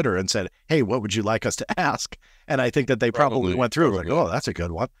on Twitter and said, hey, what would you like us to ask? And I think that they probably went through like, oh, that's a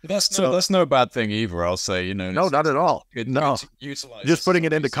good one. That's no bad thing either, I'll say, you know. No, not at all. No, just putting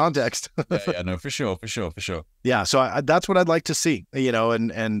it into context. Yeah, no, for sure. Yeah, so that's what I'd like to see, you know,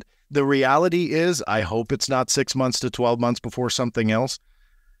 and the reality is I hope it's not 6 months to 12 months before something else.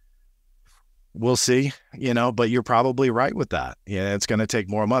 We'll see, you know, but you're probably right with that. Yeah, it's going to take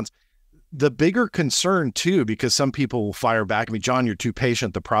more months. The bigger concern, too, because some people will fire back at me, John, you're too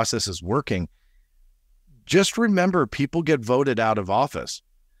patient. The process is working. Just remember, people get voted out of office.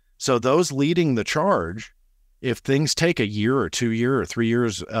 So those leading the charge, if things take a year or 2 years or 3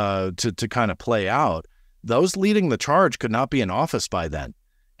 years to kind of play out, those leading the charge could not be in office by then.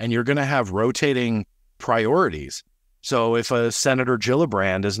 And you're going to have rotating priorities. So if a Senator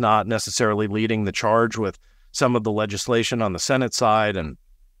Gillibrand is not necessarily leading the charge with some of the legislation on the Senate side and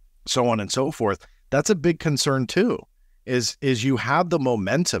so on and so forth, that's a big concern too, is you have the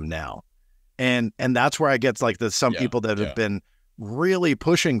momentum now. And that's where I get like some people that have been really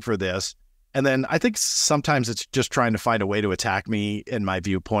pushing for this. And then I think sometimes it's just trying to find a way to attack me in my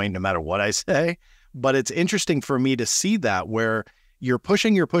viewpoint, no matter what I say. But it's interesting for me to see that where you're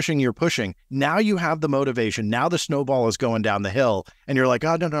pushing. Now you have the motivation. Now the snowball is going down the hill and you're like,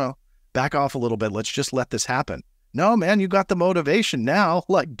 oh, no, back off a little bit. Let's just let this happen. No, man, you got the motivation now.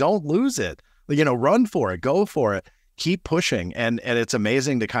 Like, don't lose it. You know, run for it, go for it, keep pushing. And it's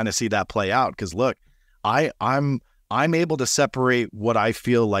amazing to kind of see that play out. Because look, I'm able to separate what I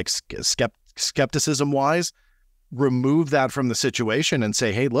feel like skepticism wise, remove that from the situation and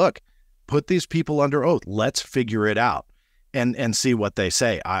say, hey, look, put these people under oath. Let's figure it out and see what they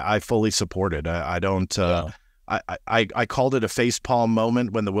say. I fully support it. I don't. I called it a facepalm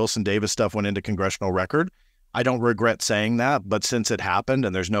moment when the Wilson Davis stuff went into congressional record. I don't regret saying that, but since it happened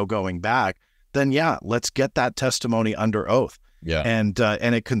and there's no going back, then yeah, let's get that testimony under oath. Yeah. And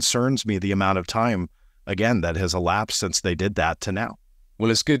it concerns me the amount of time, again, that has elapsed since they did that to now.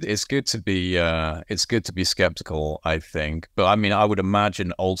 Well, it's good to be skeptical, I think. But I mean, I would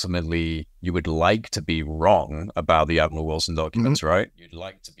imagine ultimately you would like to be wrong about the Admiral Wilson documents, right? You'd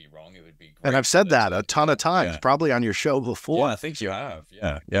like to be wrong. It would be great. And I've said that a ton of times, probably on your show before. Yeah, I think you have.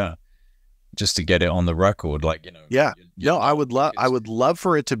 Yeah. Just to get it on the record, like, you know. Yeah. I would love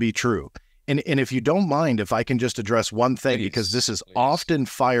for it to be true. And if you don't mind, if I can just address one thing, because this is often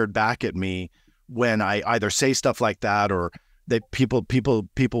fired back at me when I either say stuff like that or that people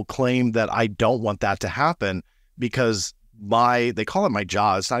claim that I don't want that to happen because they call it my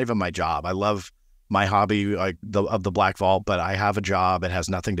job. It's not even my job. I love my hobby of the Black Vault, but I have a job. It has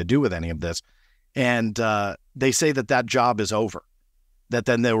nothing to do with any of this. And they say that job is over, that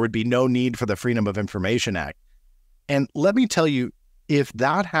then there would be no need for the Freedom of Information Act. And let me tell you, if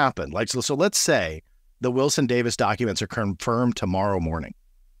that happened, like, so let's say the Wilson Davis documents are confirmed tomorrow morning.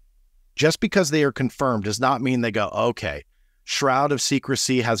 Just because they are confirmed does not mean they go, okay, shroud of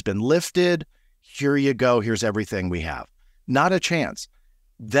secrecy has been lifted. Here you go. Here's everything we have. Not a chance.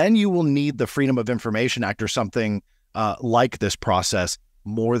 Then you will need the Freedom of Information Act or something like this process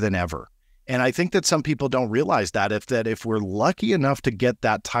more than ever. And I think that some people don't realize that if we're lucky enough to get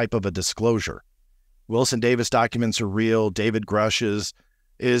that type of a disclosure, Wilson Davis documents are real, David Grush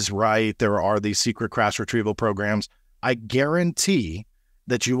is right, there are these secret crash retrieval programs, I guarantee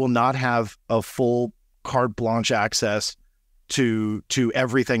that you will not have a full carte blanche access to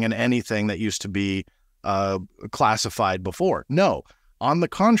everything and anything that used to be classified before. No, on the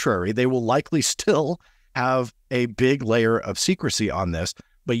contrary, they will likely still have a big layer of secrecy on this,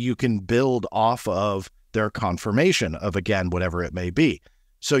 but you can build off of their confirmation of, again, whatever it may be.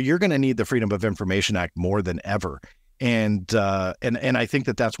 So you're going to need the Freedom of Information Act more than ever. And I think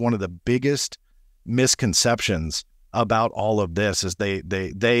that that's one of the biggest misconceptions about all of this is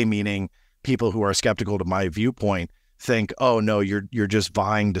they meaning people who are skeptical to my viewpoint think, oh no, you're just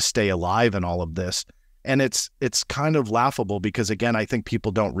vying to stay alive in all of this. And it's kind of laughable because, again, I think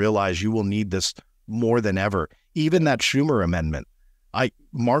people don't realize you will need this more than ever. Even that Schumer amendment, I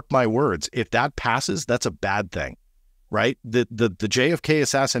mark my words, if that passes, that's a bad thing, right? The JFK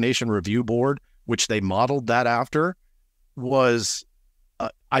Assassination Review Board, which they modeled that after, was,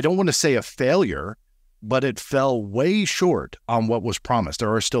 I don't want to say a failure, but it fell way short on what was promised.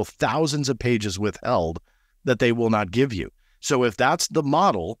 There are still thousands of pages withheld that they will not give you. So if that's the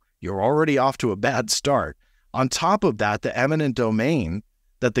model, you're already off to a bad start. On top of that, the eminent domain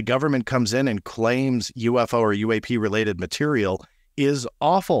that the government comes in and claims UFO or UAP related material is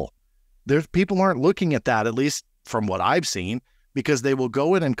awful. People aren't looking at that, at least from what I've seen, because they will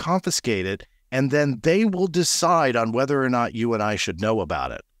go in and confiscate it, and then they will decide on whether or not you and I should know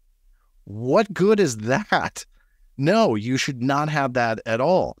about it. What good is that? No, you should not have that at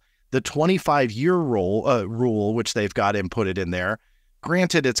all. The 25-year rule, which they've got inputted in there,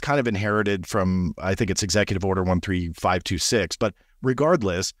 granted, it's kind of inherited from, I think it's Executive Order 13526, but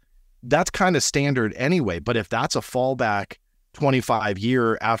regardless, that's kind of standard anyway. But if that's a fallback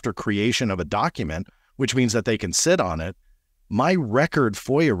 25-year after creation of a document, which means that they can sit on it, my record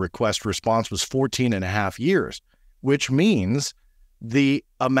FOIA request response was 14 and a half years, which means the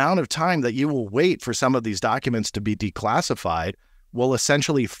amount of time that you will wait for some of these documents to be declassified will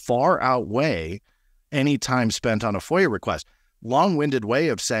essentially far outweigh any time spent on a FOIA request. Long-winded way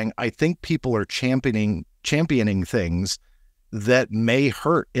of saying, I think people are championing things that may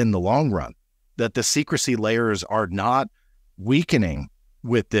hurt in the long run, that the secrecy layers are not weakening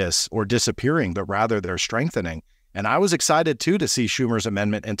with this or disappearing, but rather they're strengthening. And I was excited too to see Schumer's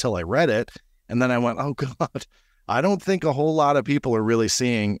amendment until I read it. And then I went, oh God, I don't think a whole lot of people are really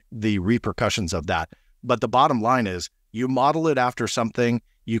seeing the repercussions of that. But the bottom line is, you model it after something,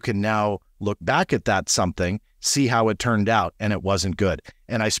 you can now look back at that something, see how it turned out, and it wasn't good.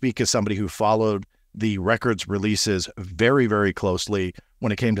 And I speak as somebody who followed the records releases very, very closely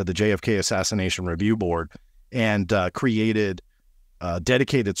when it came to the JFK Assassination Review Board, and created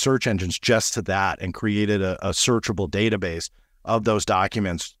dedicated search engines just to that, and created a searchable database of those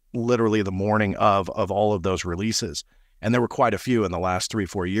documents literally the morning of all of those releases. And there were quite a few in the last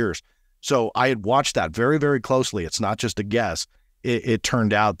 3-4 years. So I had watched that very, very closely. It's not just a guess. It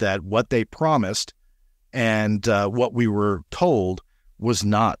turned out that what they promised and what we were told was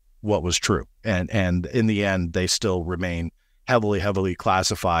not what was true. And in the end, they still remain heavily, heavily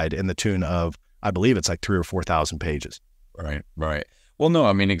classified in the tune of, I believe it's like 3,000 or 4,000 pages. Right, right. Well, no,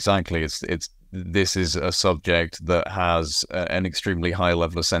 I mean, exactly. This is a subject that has an extremely high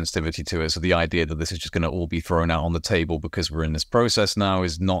level of sensitivity to it. So the idea that this is just going to all be thrown out on the table because we're in this process now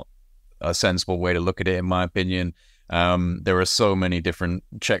is not a sensible way to look at it, in my opinion. There are so many different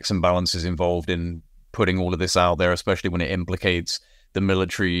checks and balances involved in putting all of this out there, especially when it implicates the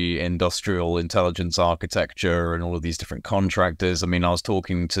military industrial intelligence architecture and all of these different contractors. I mean, I was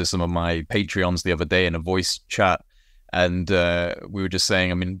talking to some of my Patreons the other day in a voice chat, and we were just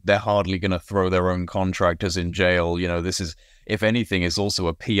saying, I mean, they're hardly going to throw their own contractors in jail. You know, this is, if anything, is also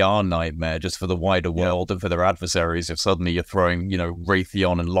a PR nightmare just for the wider world and for their adversaries. If suddenly you're throwing, you know,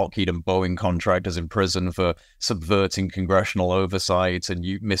 Raytheon and Lockheed and Boeing contractors in prison for subverting congressional oversight and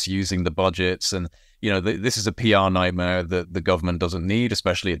misusing the budgets. And, you know, this is a PR nightmare that the government doesn't need,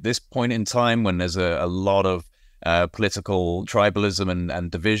 especially at this point in time when there's a lot of political tribalism and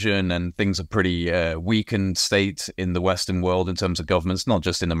division, and things are pretty weakened state in the Western world in terms of governments, not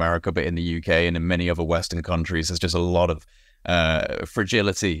just in America, but in the UK and in many other Western countries. There's just a lot of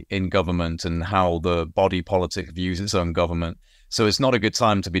fragility in government and how the body politic views its own government. So it's not a good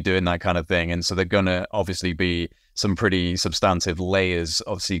time to be doing that kind of thing. And so they're going to obviously be some pretty substantive layers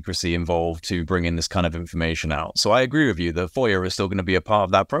of secrecy involved to bring in this kind of information out. So I agree with you. The FOIA is still going to be a part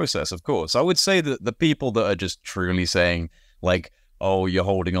of that process, of course. I would say that the people that are just truly saying, like, oh, you're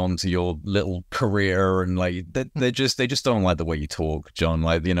holding on to your little career, and like they just don't like the way you talk, John.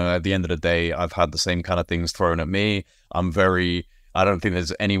 Like, you know, at the end of the day, I've had the same kind of things thrown at me. I don't think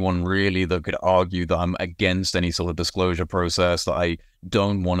there's anyone really that could argue that I'm against any sort of disclosure process, that I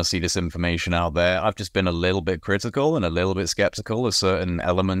don't want to see this information out there. I've just been a little bit critical and a little bit skeptical of certain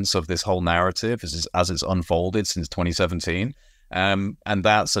elements of this whole narrative as it's unfolded since 2017. And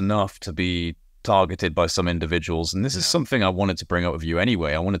that's enough to be targeted by some individuals. And this is something I wanted to bring up with you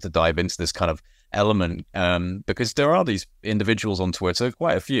anyway. I wanted to dive into this kind of element because there are these individuals on Twitter,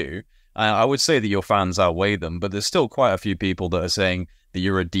 quite a few. I would say that your fans outweigh them, but there's still quite a few people that are saying that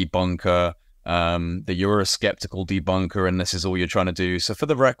you're a debunker, that you're a skeptical debunker, and this is all you're trying to do. So for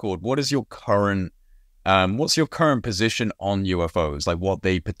the record, what's your current position on UFOs? Like, what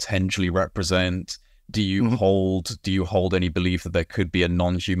they potentially represent? Do you hold any belief that there could be a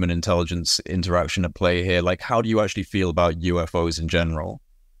non-human intelligence interaction at play here? Like, how do you actually feel about UFOs in general?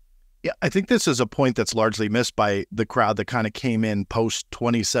 Yeah, I think this is a point that's largely missed by the crowd that kind of came in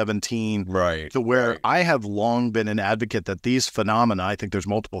post-2017. Right. To where I have long been an advocate that these phenomena, I think there's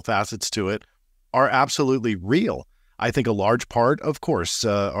multiple facets to it, are absolutely real. I think a large part, of course,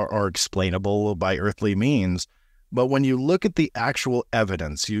 are explainable by earthly means. But when you look at the actual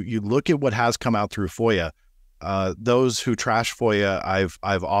evidence, you look at what has come out through FOIA, those who trash FOIA,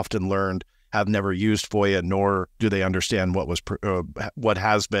 I've often learned, have never used FOIA, nor do they understand what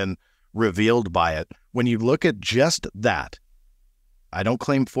has been revealed by it. When you look at just that, I don't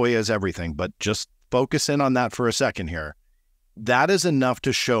claim FOIA is everything, but just focus in on that for a second here. That is enough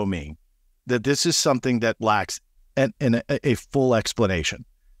to show me that this is something that lacks a full explanation.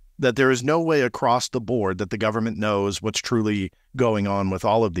 that there is no way across the board that the government knows what's truly going on with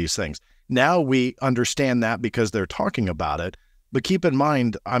all of these things. Now we understand that because they're talking about it. But keep in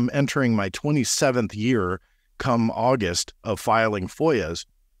mind, I'm entering my 27th year come August of filing FOIAs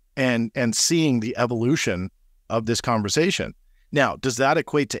and seeing the evolution of this conversation. Now, does that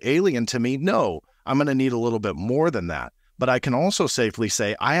equate to alien to me? No, I'm going to need a little bit more than that. But I can also safely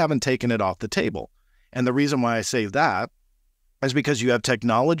say I haven't taken it off the table. And the reason why I say that is because you have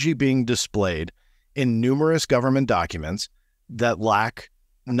technology being displayed in numerous government documents that lack,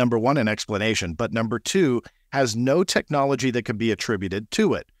 number one, an explanation, but number two, has no technology that can be attributed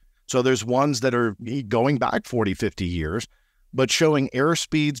to it. So there's ones that are going back 40, 50 years, but showing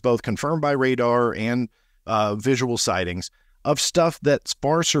airspeeds, both confirmed by radar and visual sightings, of stuff that's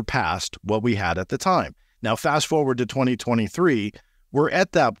far surpassed what we had at the time. Now, fast forward to 2023, we're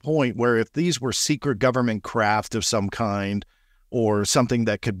at that point where if these were secret government craft of some kind or something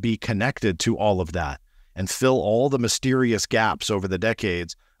that could be connected to all of that and fill all the mysterious gaps over the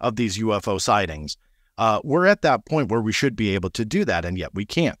decades of these UFO sightings, we're at that point where we should be able to do that, and yet we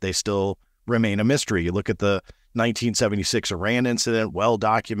can't. They still remain a mystery. You look at the 1976 Iran incident, well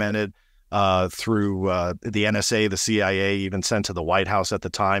documented through the NSA, the CIA, even sent to the White House at the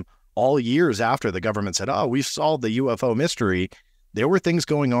time. All years after the government said, oh, we've solved the UFO mystery, there were things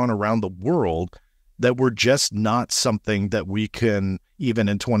going on around the world that were just not something that we can, even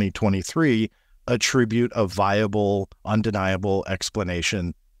in 2023, attribute a viable, undeniable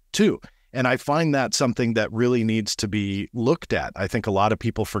explanation to. And I find that something that really needs to be looked at. I think a lot of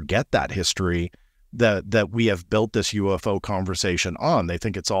people forget that history that we have built this UFO conversation on. They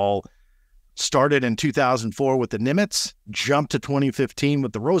think it's all started in 2004 with the Nimitz, jumped to 2015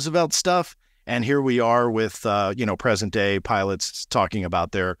 with the Roosevelt stuff, and here we are with present day pilots talking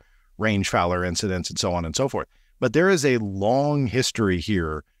about their range fouler incidents and so on and so forth. But there is a long history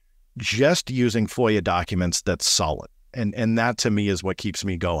here just using FOIA documents that's solid. And that to me is what keeps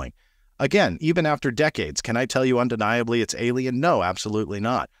me going. Again, even after decades, can I tell you undeniably it's alien? No, absolutely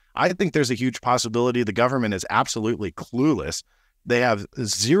not. I think there's a huge possibility the government is absolutely clueless. They have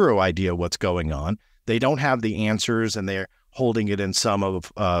zero idea what's going on. They don't have the answers, and they're holding it in some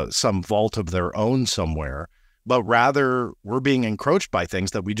vault of their own somewhere. But rather, we're being encroached by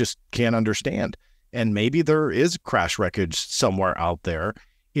things that we just can't understand. And maybe there is crash wreckage somewhere out there.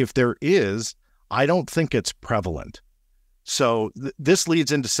 If there is, I don't think it's prevalent. So this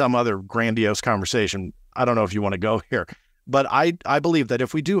leads into some other grandiose conversation. I don't know if you want to go here, but I believe that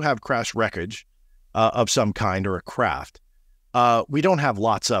if we do have crash wreckage of some kind or a craft, we don't have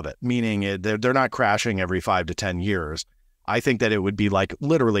lots of it, meaning they're not crashing every 5 to 10 years. I think that it would be like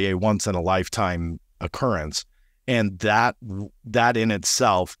literally a once-in-a-lifetime occurrence, and that in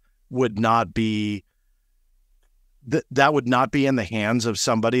itself would not be that would not be in the hands of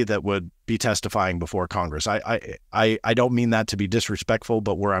somebody that would be testifying before Congress. I don't mean that to be disrespectful,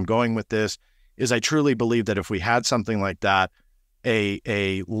 but where I'm going with this is I truly believe that if we had something like that,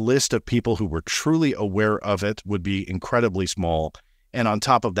 a list of people who were truly aware of it would be incredibly small. And on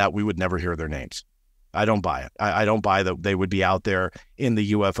top of that, we would never hear their names. I don't buy it. I don't buy that they would be out there in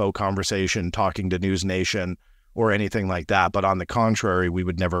the UFO conversation talking to News Nation or anything like that. But on the contrary, we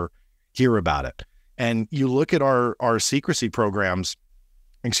would never hear about it. And you look at our secrecy programs,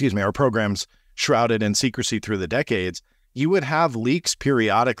 our programs shrouded in secrecy through the decades, you would have leaks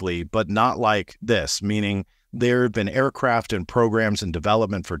periodically, but not like this, meaning there have been aircraft and programs in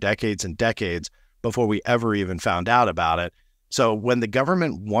development for decades and decades before we ever even found out about it. So when the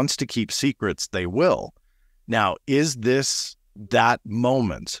government wants to keep secrets, they will. Now, is this that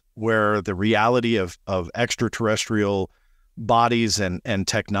moment where the reality of extraterrestrial bodies and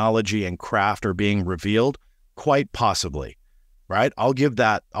technology and craft are being revealed? Quite possibly, right? I'll give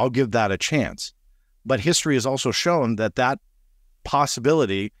that a chance. But history has also shown that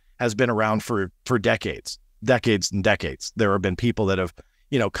possibility has been around for decades and decades. There have been people that have,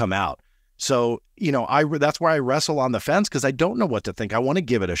 come out. So, that's where I wrestle on the fence, because I don't know what to think. I want to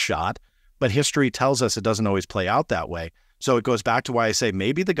give it a shot, but history tells us it doesn't always play out that way. So it goes back to why I say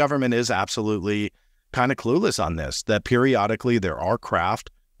maybe the government is absolutely kind of clueless on this, that periodically there are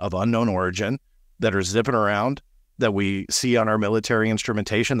craft of unknown origin that are zipping around that we see on our military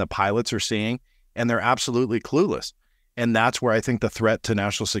instrumentation, the pilots are seeing, and they're absolutely clueless. And that's where I think the threat to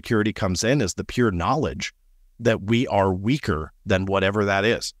national security comes in, is the pure knowledge that we are weaker than whatever that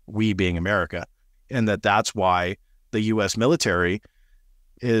is, we being America, and that's why the U.S. military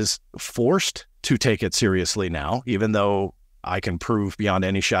is forced to take it seriously now, even though I can prove beyond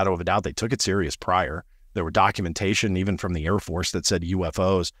any shadow of a doubt they took it serious prior. There were documentation even from the Air Force that said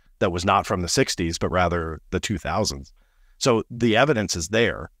UFOs that was not from the 60s, but rather the 2000s. So the evidence is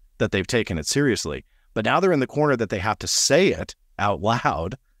there that they've taken it seriously. But now they're in the corner that they have to say it out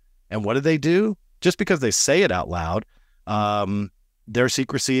loud. And what do? Just because they say it out loud, their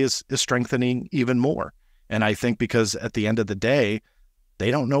secrecy is strengthening even more. And I think because at the end of the day, they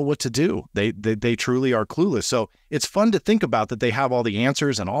don't know what to do. They truly are clueless. So it's fun to think about that they have all the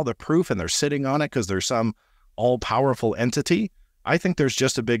answers and all the proof and they're sitting on it because there's some all-powerful entity. I think there's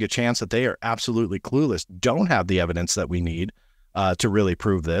just as big a chance that they are absolutely clueless, don't have the evidence that we need to really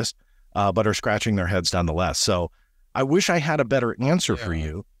prove this, but are scratching their heads nonetheless. So I wish I had a better answer for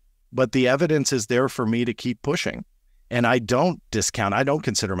you, but the evidence is there for me to keep pushing. And I don't discount, I don't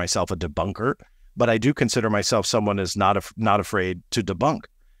consider myself a debunker, but I do consider myself someone who's not afraid to debunk.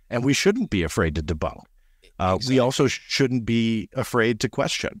 And we shouldn't be afraid to debunk. We also shouldn't be afraid to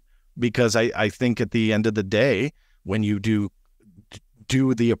question, because I think at the end of the day, when you do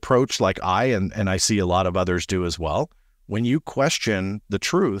the approach like and I see a lot of others do as well, when you question the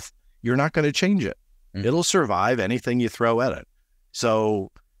truth, you're not going to change it. It'll survive anything you throw at it.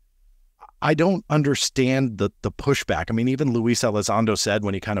 So I don't understand the pushback. I mean, even Luis Elizondo said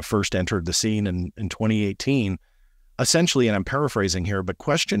when he kind of first entered the scene in 2018, essentially, and I'm paraphrasing here, but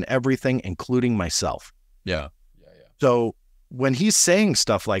question everything, including myself. Yeah. So when he's saying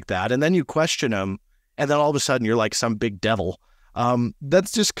stuff like that, and then you question him, and then all of a sudden you're like some big devil,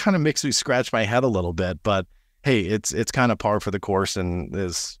 that's just kind of makes me scratch my head a little bit. But hey, it's kind of par for the course and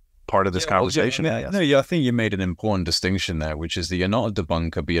is part of this conversation. I think you made an important distinction there, which is that you're not a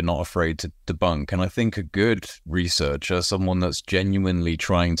debunker, but you're not afraid to debunk. And I think a good researcher, someone that's genuinely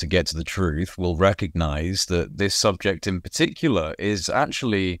trying to get to the truth, will recognize that this subject in particular is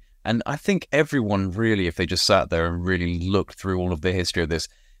actually, and I think everyone really, if they just sat there and really looked through all of the history of this,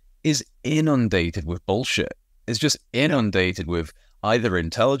 is inundated with bullshit. It's just inundated with either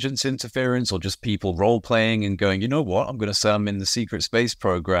intelligence interference or just people role-playing and going, you know what, I'm going to say I'm in the secret space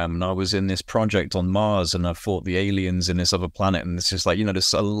program and I was in this project on Mars and I fought the aliens in this other planet. And it's just like,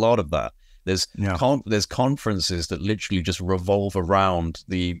 there's a lot of that. There's conferences that literally just revolve around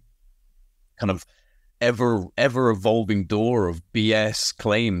the kind of ever-evolving door of BS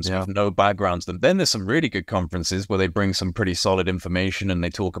claims with no backgrounds. And then there's some really good conferences where they bring some pretty solid information and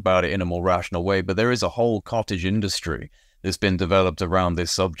they talk about it in a more rational way. But there is a whole cottage industry that's been developed around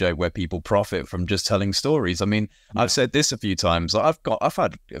this subject where people profit from just telling stories. I mean, I've said this a few times. I've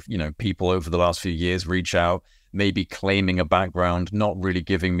had, people over the last few years reach out, maybe claiming a background, not really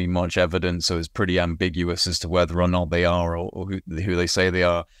giving me much evidence. So it's pretty ambiguous as to whether or not they are or who they say they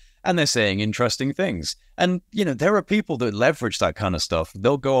are. And they're saying interesting things. And, there are people that leverage that kind of stuff.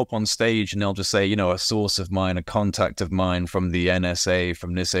 They'll go up on stage and they'll just say, a source of mine, a contact of mine from the NSA,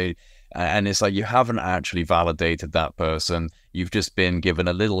 from this and it's like, you haven't actually validated that person. You've just been given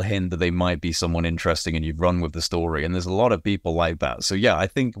a little hint that they might be someone interesting and you've run with the story. And there's a lot of people like that. So yeah, I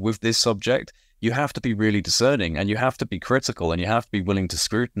think with this subject, you have to be really discerning and you have to be critical and you have to be willing to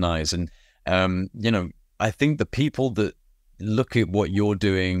scrutinize. And, I think the people that look at what you're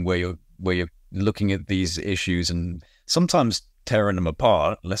doing, where you're looking at these issues and sometimes tearing them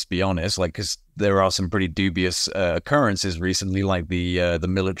apart, let's be honest, because there are some pretty dubious occurrences recently, like the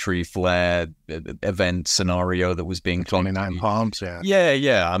military flare event scenario that was being 29 Palms,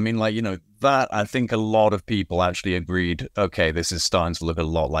 yeah. I mean, that I think a lot of people actually agreed, okay, this is starting to look a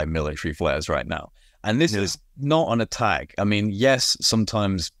lot like military flares right now. And this is not an attack. I mean, yes,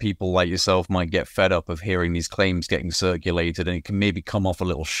 sometimes people like yourself might get fed up of hearing these claims getting circulated, and it can maybe come off a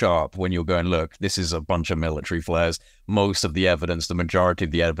little sharp when you're going, look, this is a bunch of military flares. Most of the evidence, the majority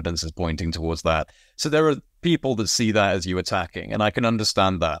of the evidence is pointing towards that. So there are people that see that as you attacking, and I can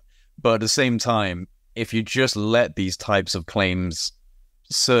understand that. But at the same time, if you just let these types of claims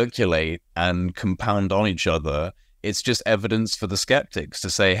circulate and compound on each other, it's just evidence for the skeptics to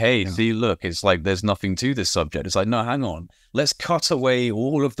say, hey, see, look, it's like there's nothing to this subject. It's like, no, hang on. Let's cut away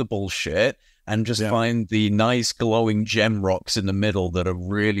all of the bullshit and just find the nice glowing gem rocks in the middle that are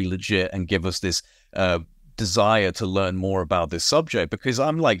really legit and give us this desire to learn more about this subject. Because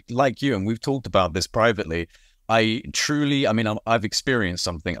I'm like you, and we've talked about this privately, I've experienced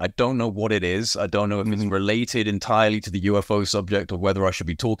something. I don't know what it is. I don't know if it's related entirely to the UFO subject or whether I should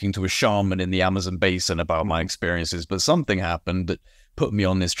be talking to a shaman in the Amazon basin about my experiences, but something happened that put me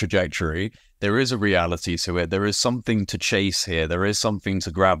on this trajectory. There is a reality to it. There is something to chase here. There is something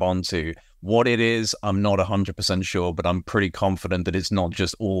to grab onto. What it is, I'm not 100% sure, but I'm pretty confident that it's not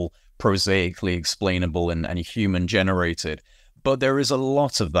just all prosaically explainable and human generated. But there is a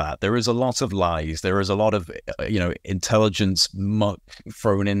lot of that. There is a lot of lies. There is a lot of, intelligence muck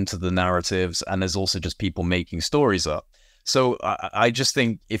thrown into the narratives. And there's also just people making stories up. So I just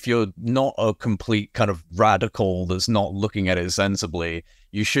think if you're not a complete kind of radical that's not looking at it sensibly,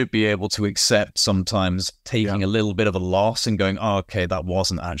 you should be able to accept sometimes taking a little bit of a loss and going, oh, okay, that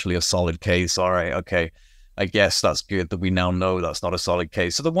wasn't actually a solid case. All right, okay. I guess that's good that we now know that's not a solid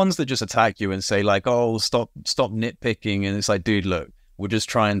case. So the ones that just attack you and say like, oh, stop nitpicking. And it's like, dude, look, we're just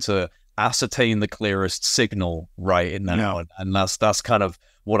trying to ascertain the clearest signal right in now. Yeah. And that's kind of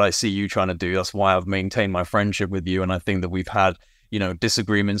what I see you trying to do. That's why I've maintained my friendship with you. And I think that we've had, you know,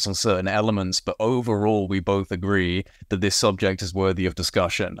 disagreements on certain elements, but overall we both agree that this subject is worthy of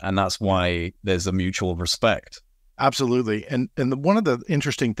discussion. And that's why there's a mutual respect. Absolutely. And one of the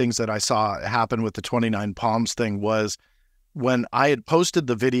interesting things that I saw happen with the 29 Palms thing was when I had posted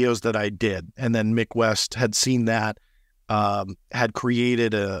the videos that I did, and then Mick West had seen that, had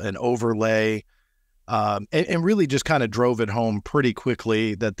created an overlay, and really just kind of drove it home pretty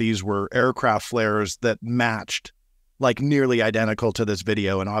quickly that these were aircraft flares that matched, like nearly identical to this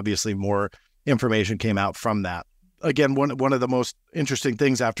video. And obviously more information came out from that. Again, one of the most interesting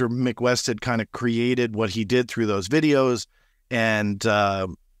things after Mick West had kind of created what he did through those videos and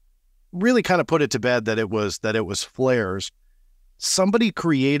really kind of put it to bed that it was flares. Somebody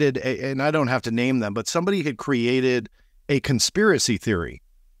created, and I don't have to name them, but somebody had created a conspiracy theory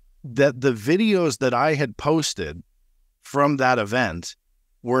that the videos that I had posted from that event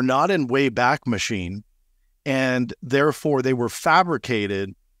were not in Wayback Machine, and therefore they were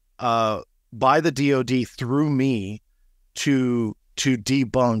fabricated by the DoD through me to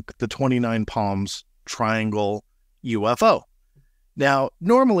debunk the 29 Palms Triangle UFO. Now,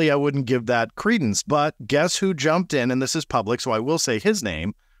 normally I wouldn't give that credence, but guess who jumped in, and this is public, so I will say his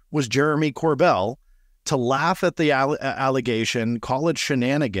name, was Jeremy Corbell, to laugh at the allegation, call it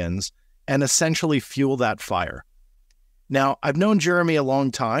shenanigans, and essentially fuel that fire. Now, I've known Jeremy a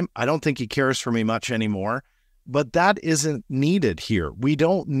long time. I don't think he cares for me much anymore. But that isn't needed here. We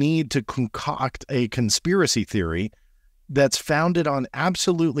don't need to concoct a conspiracy theory that's founded on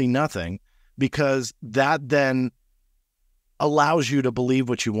absolutely nothing, because that then allows you to believe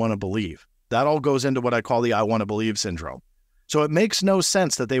what you want to believe. That all goes into what I call the I want to believe syndrome. So it makes no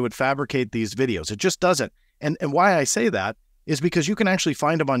sense that they would fabricate these videos. It just doesn't. And why I say that is because you can actually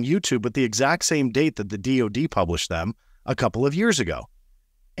find them on YouTube with the exact same date that the DoD published them a couple of years ago.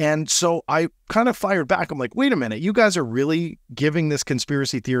 And so I kind of fired back. I'm like, wait a minute, you guys are really giving this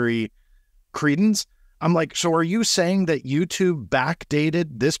conspiracy theory credence? I'm like, so are you saying that YouTube backdated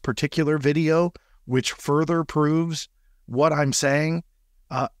this particular video, which further proves what I'm saying?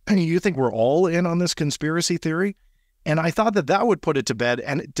 You think we're all in on this conspiracy theory? And I thought that that would put it to bed,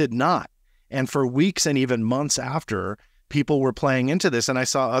 and it did not. And for weeks and even months after, people were playing into this, and I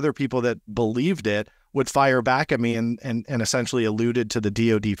saw other people that believed it would fire back at me and essentially alluded to the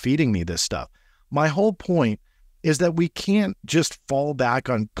DoD feeding me this stuff. My whole point is that we can't just fall back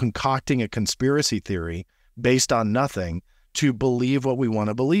on concocting a conspiracy theory based on nothing to believe what we want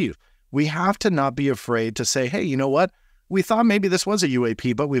to believe. We have to not be afraid to say, hey, you know what? We thought maybe this was a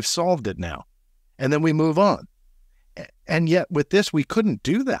UAP, but we've solved it now. And then we move on. And yet with this, we couldn't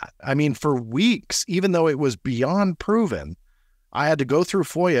do that. I mean, for weeks, even though it was beyond proven, I had to go through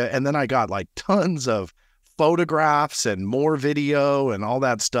FOIA, and then I got like tons of photographs and more video and all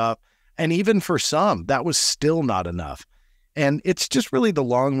that stuff. And even for some, that was still not enough. And it's just really the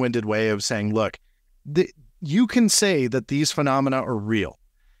long-winded way of saying, look, you can say that these phenomena are real.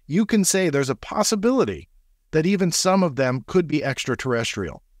 You can say there's a possibility that even some of them could be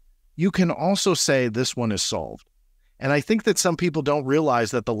extraterrestrial. You can also say this one is solved. And I think that some people don't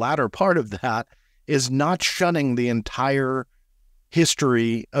realize that the latter part of that is not shunning the entire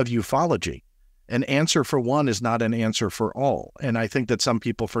history of ufology. An answer for one is not an answer for all. And I think that some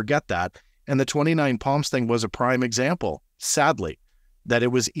people forget that. And the 29 Palms thing was a prime example, sadly, that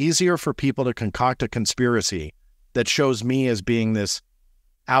it was easier for people to concoct a conspiracy that shows me as being this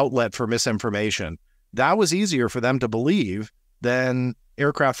outlet for misinformation. That was easier for them to believe than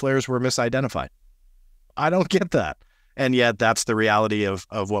aircraft flares were misidentified. I don't get that. And yet that's the reality of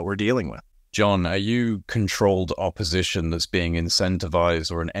what we're dealing with. John, are you controlled opposition that's being incentivized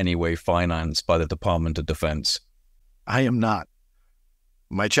or in any way financed by the Department of Defense? I am not.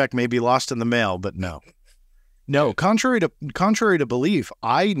 My check may be lost in the mail, but no. No, contrary to belief,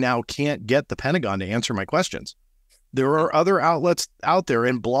 I now can't get the Pentagon to answer my questions. There are other outlets out there,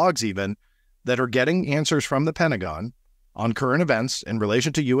 and blogs even, that are getting answers from the Pentagon on current events in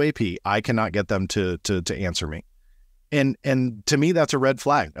relation to UAP. I cannot get them to answer me. And to me, that's a red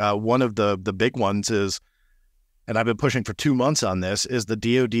flag. One of the big ones is, and I've been pushing for 2 months on this, is the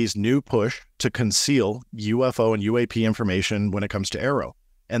DoD's new push to conceal UFO and UAP information when it comes to Aero.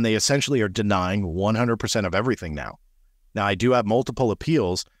 And they essentially are denying 100% of everything now. Now, I do have multiple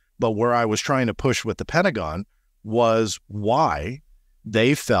appeals, but where I was trying to push with the Pentagon was why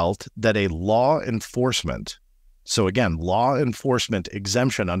they felt that a law enforcement, so again, law enforcement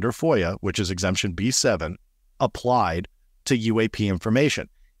exemption under FOIA, which is exemption B7, applied to UAP information.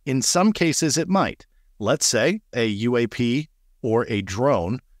 In some cases, it might. Let's say a UAP or a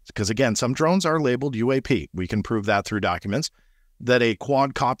drone, because again, some drones are labeled UAP. We can prove that through documents, that a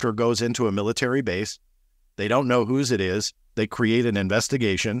quadcopter goes into a military base. They don't know whose it is. They create an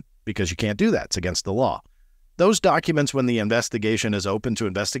investigation because you can't do that. It's against the law. Those documents, when the investigation is open to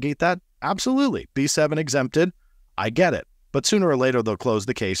investigate that, absolutely. B7 exempted. I get it. But sooner or later, they'll close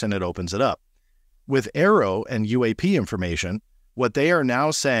the case and it opens it up. With Aero and UAP information, what they are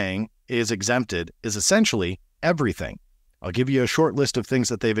now saying is exempted is essentially everything. I'll give you a short list of things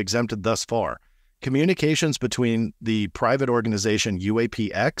that they've exempted thus far. Communications between the private organization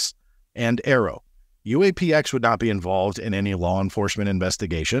UAPX and Aero. UAPX would not be involved in any law enforcement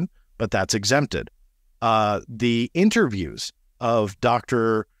investigation, but that's exempted. The interviews of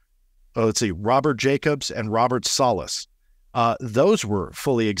Robert Jacobs and Robert Salas, those were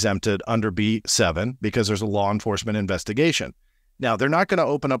fully exempted under B7 because there's a law enforcement investigation. Now, they're not going to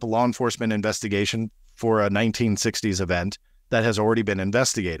open up a law enforcement investigation for a 1960s event that has already been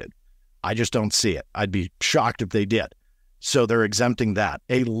investigated. I just don't see it. I'd be shocked if they did. So they're exempting that.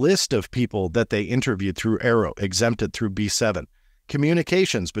 A list of people that they interviewed through Aero, exempted through B7.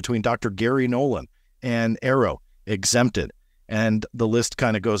 Communications between Dr. Gary Nolan and Aero, exempted. And the list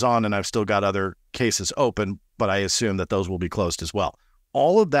kind of goes on, and I've still got other cases open, but I assume that those will be closed as well.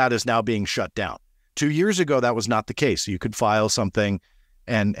 All of that is now being shut down. 2 years ago, that was not the case. You could file something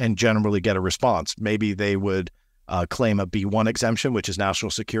and generally get a response. Maybe they would claim a B1 exemption, which is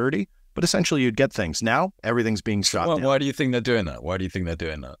national security, but essentially you'd get things. Now, everything's being shut down. Why do you think they're doing that? Why do you think they're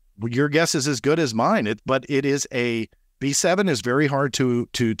doing that? Well, your guess is as good as mine, but it is B7 is very hard to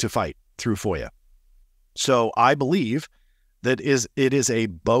fight through FOIA. So I believe that it is a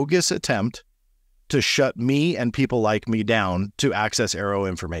bogus attempt to shut me and people like me down to access Aero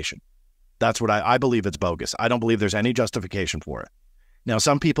information. That's what I believe. It's bogus. I don't believe there's any justification for it. Now,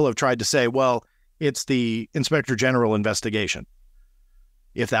 some people have tried to say, well, it's the Inspector General investigation.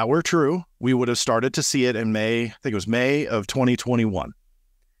 If that were true, we would have started to see it in May, I think it was May of 2021.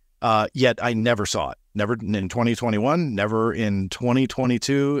 Yet I never saw it. Never in 2021, never in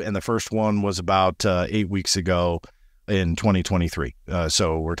 2022. And the first one was about 8 weeks ago in 2023.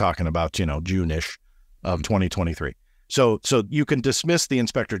 So we're talking about, June-ish of 2023. So you can dismiss the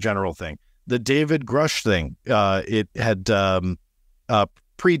Inspector General thing. The David Grush thing, it had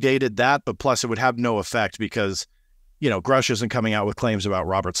predated that, but plus it would have no effect because, Grush isn't coming out with claims about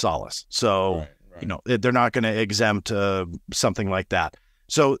Robert Salas. So, right. They're not going to exempt something like that.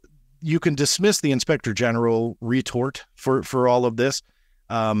 So you can dismiss the Inspector General retort for all of this,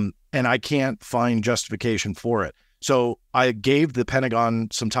 and I can't find justification for it. So I gave the Pentagon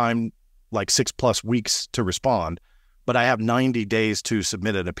some time, like 6+ weeks to respond, but I have 90 days to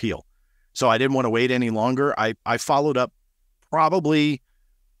submit an appeal. So I didn't want to wait any longer. I followed up probably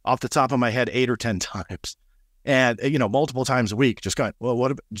off the top of my head 8 or 10 times, and multiple times a week, just going,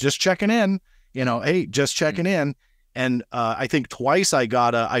 well, just checking in, hey, just checking in. And I think twice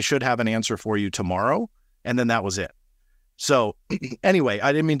I should have an answer for you tomorrow, and then that was it. So anyway,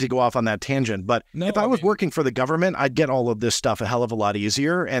 I didn't mean to go off on that tangent, but if I was working for the government, I'd get all of this stuff a hell of a lot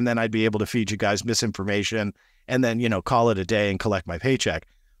easier, and then I'd be able to feed you guys misinformation and then, call it a day and collect my paycheck.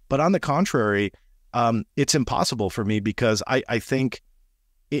 But on the contrary, it's impossible for me because I think,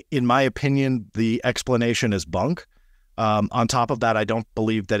 in my opinion, the explanation is bunk. On top of that, I don't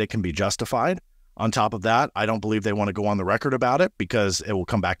believe that it can be justified. On top of that, I don't believe they want to go on the record about it because it will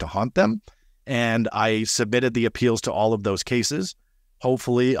come back to haunt them. And I submitted the appeals to all of those cases.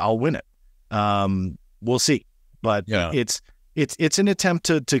 Hopefully, I'll win it. We'll see. But yeah. It's an attempt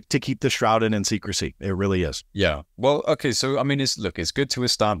to keep this shrouded in secrecy. It really is. Yeah. Well, okay. So, I mean, it's good to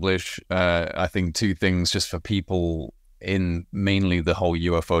establish, I think, two things just for people in mainly the whole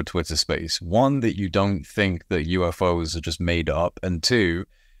UFO Twitter space. One, that you don't think that UFOs are just made up. And two,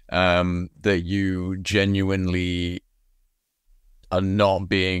 that you genuinely are not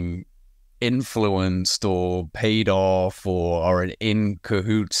being influenced or paid off or are in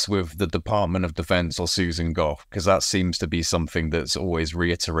cahoots with the Department of Defense or Susan Goff, because that seems to be something that's always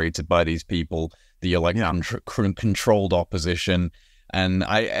reiterated by these people, that you're like controlled opposition. And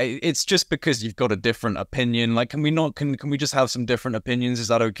it's just because you've got a different opinion. Like, can we just have some different opinions? Is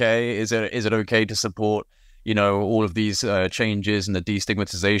that okay? Is it okay to support, you know, all of these changes and the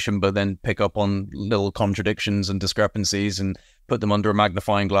destigmatization, but then pick up on little contradictions and discrepancies and put them under a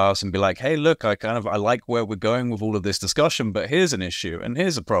magnifying glass and be like, hey, look, I like where we're going with all of this discussion, but here's an issue and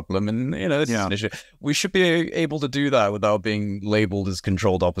here's a problem, and, you know, this is an issue. We should be able to do that without being labeled as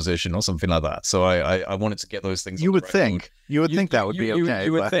controlled opposition or something like that. So I wanted to get those things. You would think that would be okay.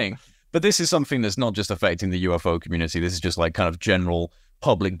 You would think. But this is something that's not just affecting the UFO community. This is just like kind of general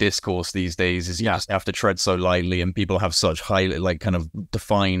public discourse these days. Is you just have to tread so lightly, and people have such highly, like, kind of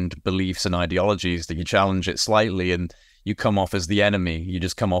defined beliefs and ideologies that you challenge it slightly and you come off as the enemy. You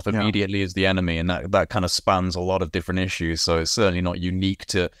just come off immediately as the enemy, and that kind of spans a lot of different issues. So it's certainly not unique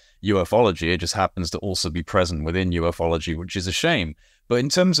to ufology. It just happens to also be present within ufology, which is a shame. But in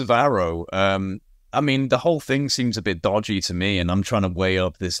terms of Arrow, I mean, the whole thing seems a bit dodgy to me, and I'm trying to weigh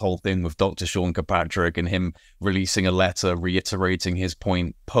up this whole thing with Dr. Sean Kirkpatrick and him releasing a letter reiterating his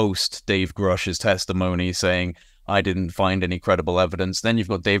point post Dave Grush's testimony, saying, I didn't find any credible evidence. Then you've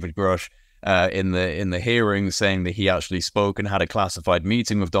got David Grush in the hearing saying that he actually spoke and had a classified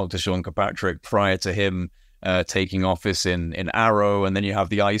meeting with Dr. Sean Kirkpatrick prior to him taking office in Arrow. And then you have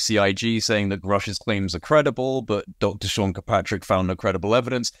the ICIG saying that Grush's claims are credible, but Dr. Sean Kirkpatrick found no credible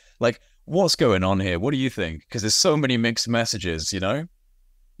evidence. Like, what's going on here? What do you think? Because there's so many mixed messages, you know?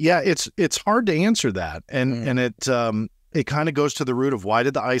 Yeah, it's hard to answer that. And it kind of goes to the root of, why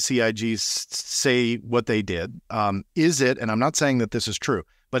did the ICIG say what they did? Is it, and I'm not saying that this is true,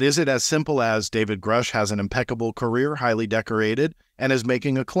 but is it as simple as David Grush has an impeccable career, highly decorated, and is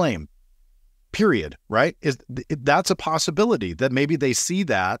making a claim? Period, right? That's a possibility, that maybe they see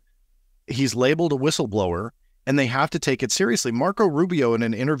that he's labeled a whistleblower and they have to take it seriously. Marco Rubio in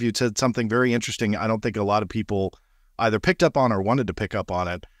an interview said something very interesting. I don't think a lot of people either picked up on or wanted to pick up on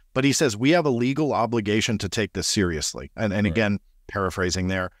it, but he says, we have a legal obligation to take this seriously. And again, paraphrasing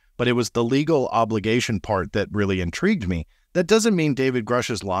there, but it was the legal obligation part that really intrigued me. That doesn't mean David Grush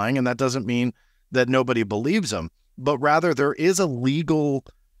is lying, and that doesn't mean that nobody believes him, but rather there is a legal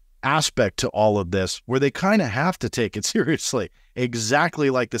aspect to all of this where they kind of have to take it seriously, exactly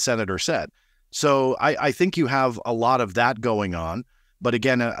like the senator said. So I think you have a lot of that going on. But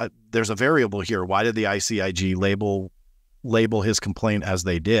again, there's a variable here. Why did the ICIG label his complaint as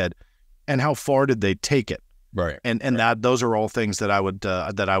they did, and how far did they take it? Right. And that those are all things that I would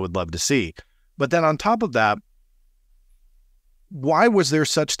love to see. But then on top of that, why was there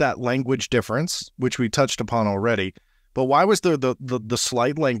such that language difference, which we touched upon already? But why was there the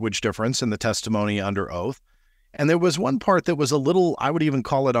slight language difference in the testimony under oath? And there was one part that was a little, I would even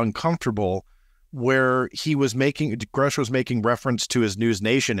call it uncomfortable, where Grush was making reference to his News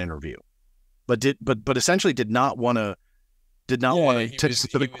Nation interview, but essentially did not want to take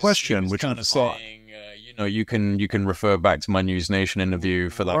the question, which kind of saying, you know, you can refer back to my News Nation interview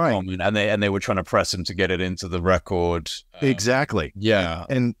for that comment, and they were trying to press him to get it into the record. Exactly. Yeah.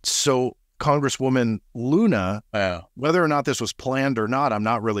 And so Congresswoman Luna, whether or not this was planned or not, I'm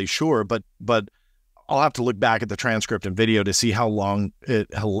not really sure, but I'll have to look back at the transcript and video to see how long it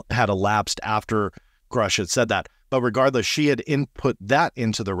had elapsed after Grush had said that. But regardless, she had input that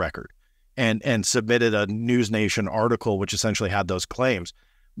into the record and submitted a News Nation article, which essentially had those claims.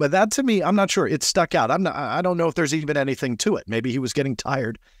 But that, to me, I'm not sure. It stuck out. I don't know if there's even anything to it. Maybe he was getting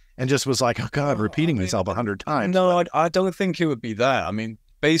tired and just was like, oh God, repeating himself 100 times. No, I don't think it would be that. I mean,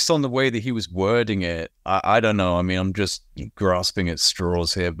 based on the way that he was wording it, I don't know. I mean, I'm just grasping at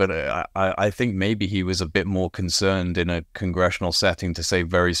straws here, but I think maybe he was a bit more concerned in a congressional setting to say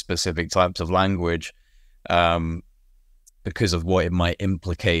very specific types of language because of what it might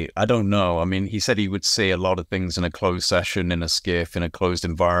implicate. I don't know. I mean, he said he would say a lot of things in a closed session, in a skiff, in a closed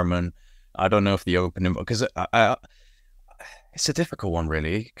environment. I don't know if the open, because it's a difficult one,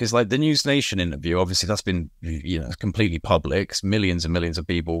 really, because like the News Nation interview, obviously that's been, you know, completely public. It's millions and millions of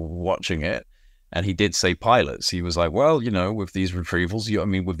people watching it. And he did say pilots. He was like, well, you know, with these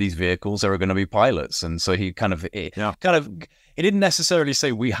retrievals, with these vehicles, there are going to be pilots. And so he he didn't necessarily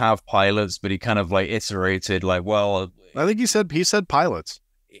say we have pilots, but he kind of like iterated like, well, I think he said pilots.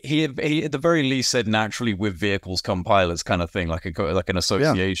 He at the very least said naturally with vehicles come pilots kind of thing, like an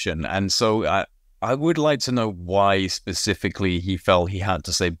association. Yeah. And so I would like to know why specifically he felt he had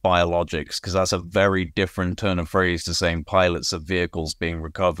to say biologics, because that's a very different turn of phrase to saying pilots of vehicles being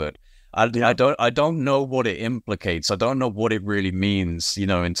recovered. I don't know what it implicates. I don't know what it really means, you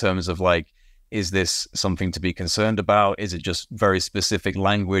know, in terms of like, is this something to be concerned about? Is it just very specific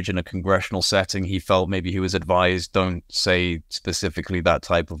language in a congressional setting? He felt maybe he was advised, don't say specifically that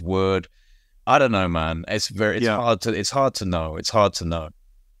type of word. I don't know, man. It's hard to know. It's hard to know.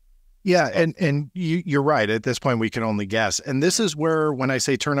 Yeah, and you're right. At this point, we can only guess. And this is where, when I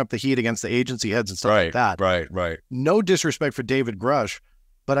say turn up the heat against the agency heads and stuff like that, right. No disrespect for David Grush,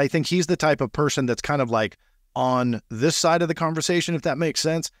 but I think he's the type of person that's kind of like on this side of the conversation, if that makes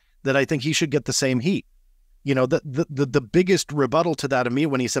sense, that I think he should get the same heat. You know, the biggest rebuttal to that of me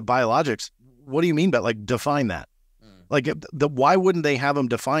when he said biologics, what do you mean by, like, define that? Like, why wouldn't they have him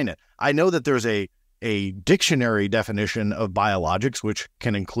define it? I know that there's a dictionary definition of biologics, which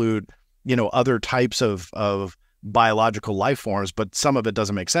can include, you know, other types of biological life forms, but some of it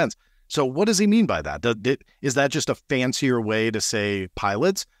doesn't make sense. So what does he mean by that? Is that just a fancier way to say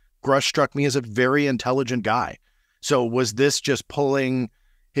pilots? Grush struck me as a very intelligent guy. So was this just pulling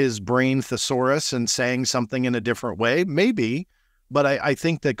his brain thesaurus and saying something in a different way? Maybe, but I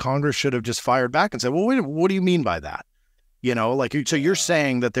think that Congress should have just fired back and said, well, wait, what do you mean by that? You know, like, so you're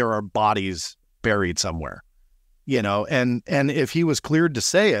saying that there are bodies buried somewhere, you know, and if he was cleared to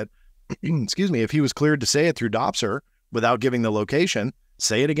say it, excuse me, if he was cleared to say it through DOPSR without giving the location,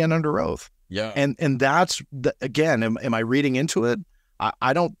 say it again under oath. Yeah. And that's, again, am I reading into it?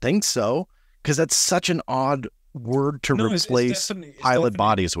 I don't think so, because that's such an odd word to replace pilot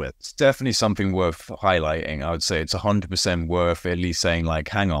bodies with. It's definitely something worth highlighting. I would say it's 100% worth at least saying, like,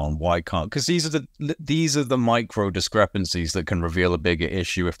 hang on, why can't? Because these are the micro discrepancies that can reveal a bigger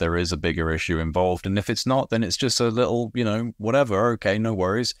issue if there is a bigger issue involved. And if it's not, then it's just a little, you know, whatever. Okay, no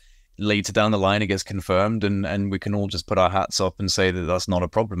worries. Later down the line, it gets confirmed, and we can all just put our hats up and say that that's not a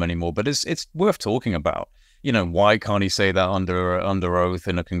problem anymore. But it's worth talking about. You know, why can't he say that under oath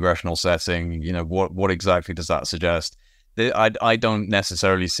in a congressional setting? You know, what exactly does that suggest? I don't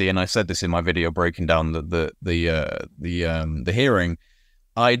necessarily see, and I said this in my video breaking down the hearing.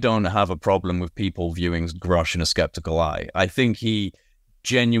 I don't have a problem with people viewing Grush in a skeptical eye. I think he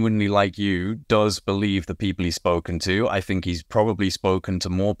genuinely, like you, does believe the people he's spoken to. I think he's probably spoken to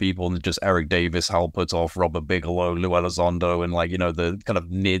more people than just Eric Davis, Hal Puthoff, Robert Bigelow, Lou Elizondo, and, like, you know, the kind of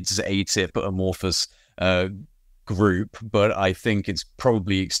NIDS, ATIP, amorphous group, but I think it's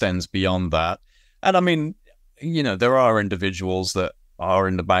probably extends beyond that. And I mean, you know, there are individuals that are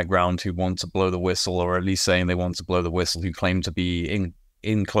in the background who want to blow the whistle, or at least saying they want to blow the whistle, who claim to be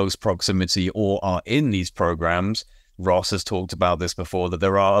in close proximity or are in these programs. Ross has talked about this before, that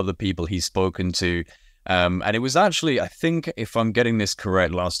there are other people he's spoken to. And it was actually, I think, if I'm getting this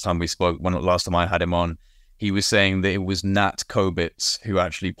correct, last time I had him on, he was saying that it was Nat Kobitz who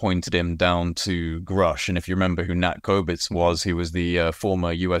actually pointed him down to Grush. And if you remember who Nat Kobitz was, he was the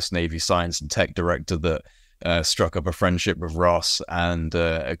former U.S. Navy Science and Tech Director that struck up a friendship with Ross. And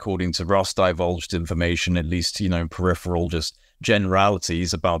according to Ross, divulged information, at least, you know, peripheral, just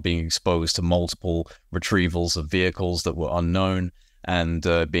generalities about being exposed to multiple retrievals of vehicles that were unknown, and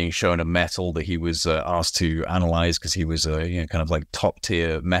being shown a metal that he was asked to analyze because he was a, you know, kind of like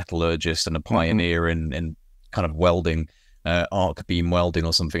top-tier metallurgist and a pioneer in kind of welding, arc beam welding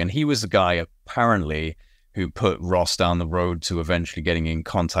or something. And he was the guy, apparently, who put Ross down the road to eventually getting in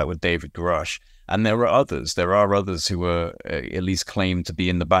contact with David Grush. And there are others who are at least claimed to be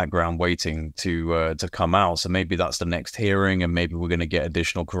in the background waiting to come out. So maybe that's the next hearing, and maybe we're going to get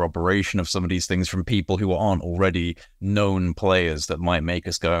additional corroboration of some of these things from people who aren't already known players that might make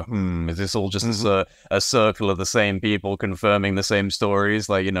us go, is this all just a circle of the same people confirming the same stories?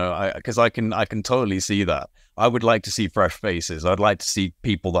 Like, you know, because I can totally see that. I would like to see fresh faces. I'd like to see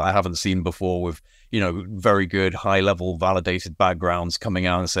people that I haven't seen before with, you know, very good, high-level, validated backgrounds coming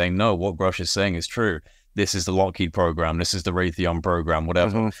out and saying, no, what Grush is saying is true. This is the Lockheed program. This is the Raytheon program,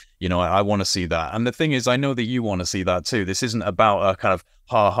 whatever. You know, I want to see that. And the thing is, I know that you want to see that too. This isn't about a kind of,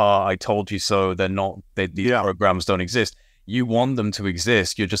 ha, I told you so. These programs don't exist. You want them to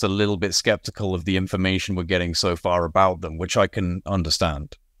exist. You're just a little bit skeptical of the information we're getting so far about them, which I can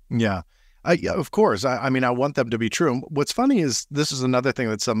understand. Yeah. Of course. I mean, I want them to be true. What's funny is, this is another thing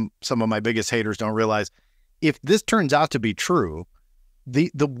that some of my biggest haters don't realize. If this turns out to be true, the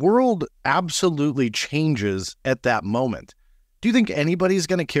world absolutely changes at that moment. Do you think anybody's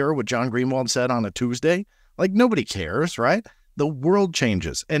going to care what John Greenewald said on a Tuesday? Like, nobody cares, right? The world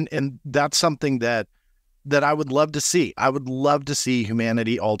changes. And that's something that I would love to see. I would love to see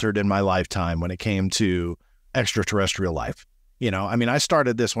humanity altered in my lifetime when it came to extraterrestrial life. You know, I mean, I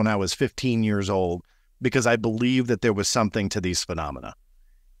started this when I was 15 years old because I believed that there was something to these phenomena.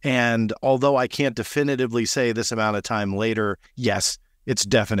 And although I can't definitively say this amount of time later, yes, it's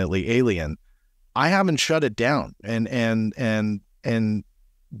definitely alien, I haven't shut it down and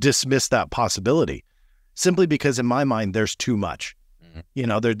dismissed that possibility, simply because in my mind, there's too much. You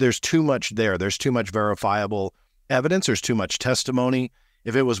know, there's too much there. There's too much verifiable evidence. There's too much testimony.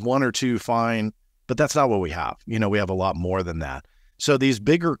 If it was one or two, fine. But that's not what we have. You know, we have a lot more than that. So these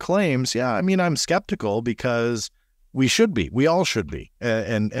bigger claims, yeah, I mean, I'm skeptical because we should be. We all should be.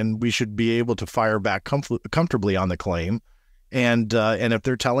 And we should be able to fire back comfortably on the claim. And if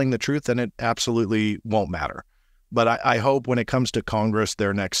they're telling the truth, then it absolutely won't matter. But I hope when it comes to Congress,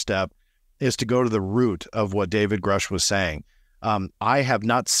 their next step is to go to the root of what David Grush was saying. I have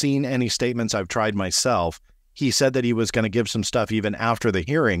not seen any statements. I've tried myself. He said that he was going to give some stuff even after the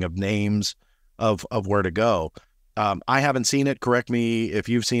hearing of names of where to go. I haven't seen it. Correct me if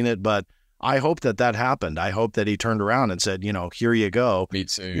you've seen it, but I hope that that happened. I hope that he turned around and said, you know, here you go. Me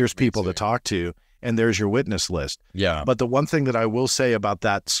too. Here's people to talk to, and there's your witness list. Yeah. But the one thing that I will say about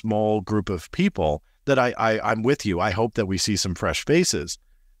that small group of people that I'm with you, I hope that we see some fresh faces.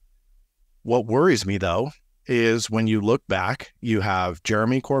 What worries me, though, is when you look back, you have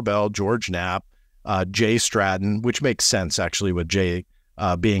Jeremy Corbell, George Knapp, Jay Stratton, which makes sense, actually, with Jay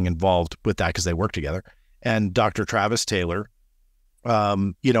being involved with that because they work together, and Dr. Travis Taylor,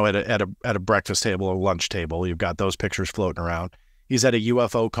 you know, at a breakfast table or lunch table. You've got those pictures floating around. He's at a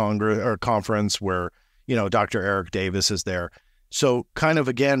UFO conference where, you know, Dr. Eric Davis is there. So kind of,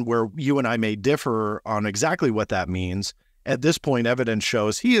 again, where you and I may differ on exactly what that means, at this point, evidence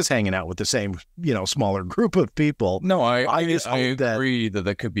shows he is hanging out with the same, you know, smaller group of people. No, I agree that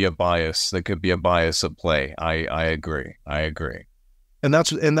there could be a bias. There could be a bias at play. I agree. I agree. And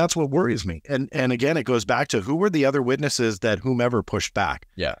that's what worries me. And again, it goes back to who were the other witnesses that whomever pushed back.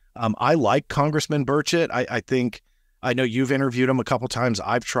 Yeah. I like Congressman Burchett. I know you've interviewed him a couple times.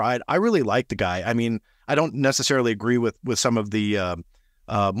 I've tried. I really like the guy. I mean, I don't necessarily agree with some of the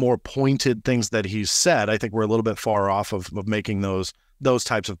more pointed things that he's said. I think we're a little bit far off of making those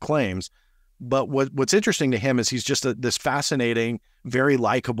types of claims. But what's interesting to him is he's just this fascinating, very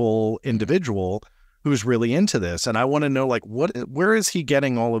likable individual who's really into this. And I want to know, like, where is he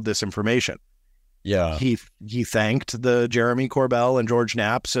getting all of this information? Yeah. He thanked the Jeremy Corbell and George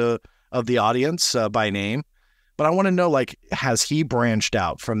Knapps of the audience by name. But I want to know, like, has he branched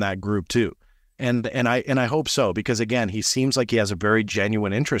out from that group too? And I hope so, because again, he seems like he has a very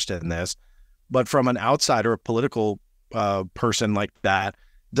genuine interest in this, but from an outsider, a political person like that,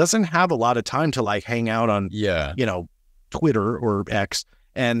 doesn't have a lot of time to like hang out on, you know, Twitter or X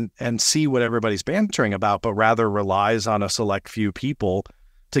and see what everybody's bantering about, but rather relies on a select few people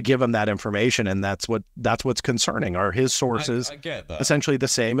to give him that information. And that's what's concerning. Are his sources I get that. Essentially the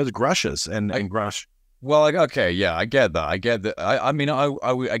same as Grush's and Grush? Well, okay, yeah, I get that. I get that. I mean, I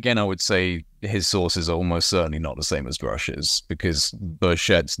would say his sources are almost certainly not the same as Grush's, because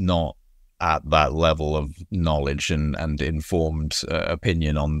Burchett's not at that level of knowledge and informed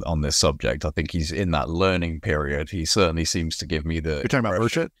opinion on this subject. I think he's in that learning period. He certainly seems to give me the... You're talking about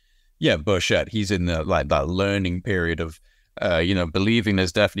Burchett? Yeah, Burchett. He's in the, like, that learning period of, you know, believing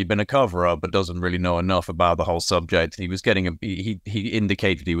there's definitely been a cover-up, but doesn't really know enough about the whole subject. He was getting he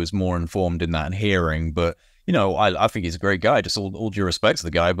indicated he was more informed in that hearing, but, you know, I think he's a great guy, just all due respect to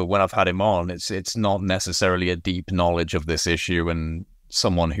the guy, but when I've had him on, it's not necessarily a deep knowledge of this issue and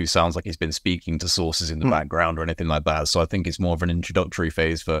someone who sounds like he's been speaking to sources in the background or anything like that. So I think it's more of an introductory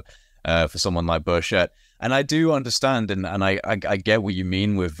phase for someone like Burchett. And I do understand, and I get what you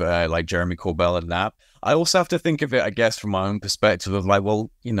mean with like Jeremy Corbell and Knapp. I also have to think of it, I guess, from my own perspective of like,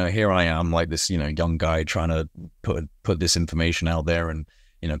 well, you know, here I am, like this, you know, young guy trying to put this information out there, and,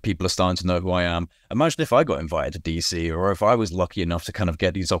 you know, people are starting to know who I am. Imagine if I got invited to DC, or if I was lucky enough to kind of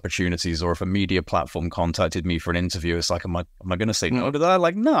get these opportunities, or if a media platform contacted me for an interview. It's like, am I going to say no to that?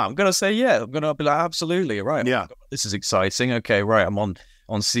 Like, no, I'm going to say yeah. I'm going to be like, absolutely, right. Yeah. This is exciting. Okay, right. I'm on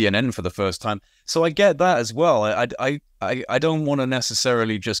CNN for the first time. So I get that as well. I don't want to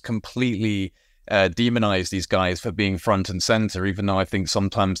necessarily just completely demonize these guys for being front and center, even though I think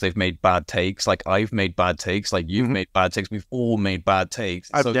sometimes they've made bad takes. Like, I've made bad takes, like you've made bad takes. We've all made bad takes.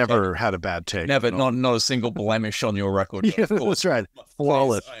 I've never had a bad take. Never, not a single blemish on your record. Yeah, that's right.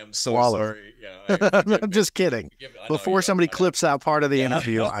 Flawless. I am so flawless. sorry. Yeah, I'm just kidding. Before somebody clips that part of the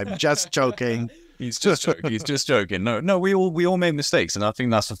interview, I'm just joking. He's just joking. He's just joking. No, we all made mistakes, and I think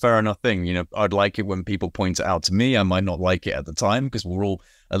that's a fair enough thing. You know, I'd like it when people point it out to me. I might not like it at the time because we're all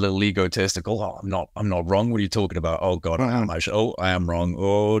a little egotistical. Oh, I'm not wrong. What are you talking about? Oh God, I am wrong.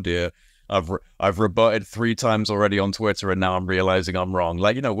 Oh dear. I've rebutted 3 times already on Twitter, and now I'm realizing I'm wrong.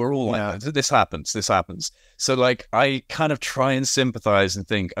 Like, you know, we're all like, this happens. So like, I kind of try and sympathize and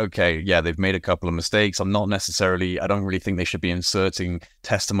think, okay, yeah, they've made a couple of mistakes. I don't really think they should be inserting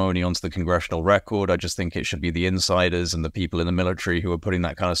testimony onto the congressional record. I just think it should be the insiders and the people in the military who are putting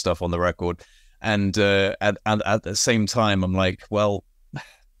that kind of stuff on the record. And at the same time, I'm like, well,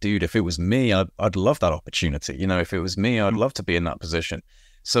 dude, if it was me, I'd love that opportunity. You know, if it was me, I'd love to be in that position.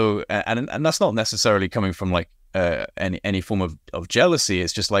 So, and that's not necessarily coming from like any form of jealousy.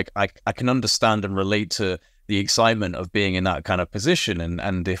 It's just like I can understand and relate to the excitement of being in that kind of position,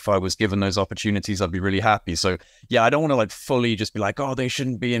 and if I was given those opportunities, I'd be really happy. So yeah, I don't want to like fully just be like, oh, they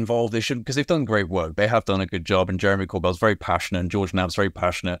shouldn't be involved, they shouldn't, because they've done great work, they have done a good job, and Jeremy Corbell's very passionate and George Knapp's very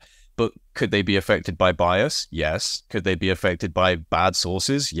passionate. But could they be affected by bias? Yes. Could they be affected by bad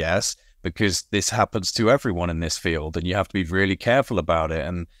sources? Yes, because this happens to everyone in this field, and you have to be really careful about it.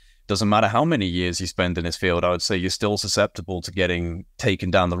 And doesn't matter how many years you spend in this field, I would say you're still susceptible to getting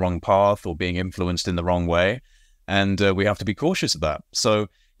taken down the wrong path or being influenced in the wrong way. And we have to be cautious of that. So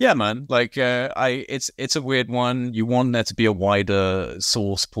yeah, man, like it's a weird one. You want there to be a wider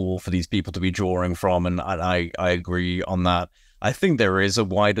source pool for these people to be drawing from. And I agree on that. I think there is a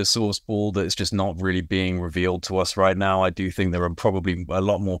wider source pool that's just not really being revealed to us right now. I do think there are probably a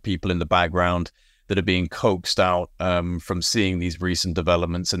lot more people in the background that are being coaxed out from seeing these recent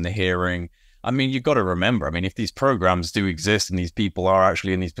developments in the hearing. I mean, you've got to remember, I mean, if these programs do exist and these people are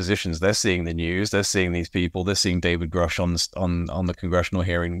actually in these positions, they're seeing the news, they're seeing these people, they're seeing David Grush on the congressional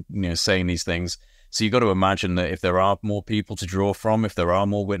hearing, you know, saying these things. So you've got to imagine that if there are more people to draw from, if there are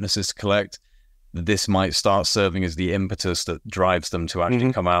more witnesses to collect, this might start serving as the impetus that drives them to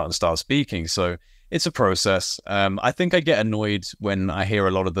actually come out and start speaking. So it's a process. I think I get annoyed when I hear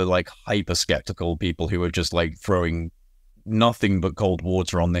a lot of the like hyper skeptical people who are just like throwing nothing but cold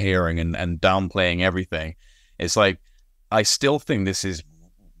water on the hearing and downplaying everything. It's like, I still think this is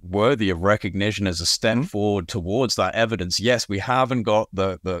worthy of recognition as a step forward towards that evidence. Yes, we haven't got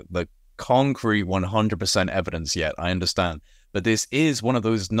the concrete 100% evidence yet, I understand. But this is one of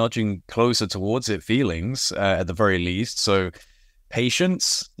those nudging closer towards it feelings, at the very least. So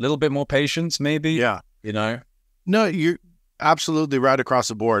patience, a little bit more patience, maybe. Yeah. You know? No, you're absolutely right across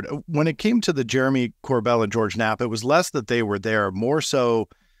the board. When it came to the Jeremy Corbell and George Knapp, it was less that they were there, more so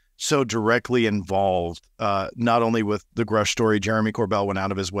directly involved, not only with the Grush story. Jeremy Corbell went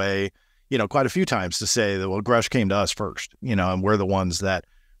out of his way, you know, quite a few times to say that, well, Grush came to us first, you know, and we're the ones that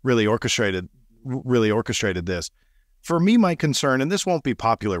really orchestrated this. For me, my concern, and this won't be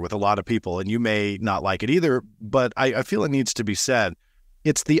popular with a lot of people, and you may not like it either, but I feel it needs to be said,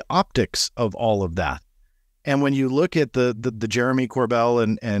 it's the optics of all of that. And when you look at the Jeremy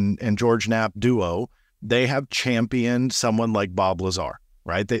Corbell and George Knapp duo, they have championed someone like Bob Lazar,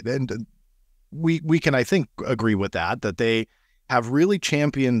 right? We can, I think, agree with that they have really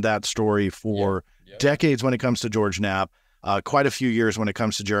championed that story for decades when it comes to George Knapp, quite a few years when it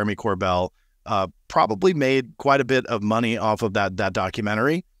comes to Jeremy Corbell. Probably made quite a bit of money off of that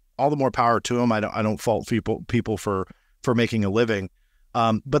documentary. All the more power to them. I don't fault people for making a living.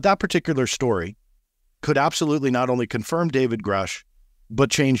 But that particular story could absolutely not only confirm David Grush, but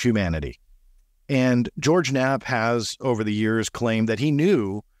change humanity. And George Knapp has, over the years, claimed that he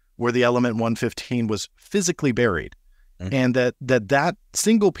knew where the element 115 was physically buried, and that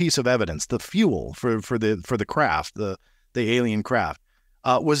single piece of evidence, the fuel for the craft, the alien craft,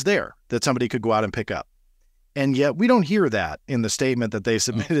 was there, that somebody could go out and pick up. And yet we don't hear that in the statement that they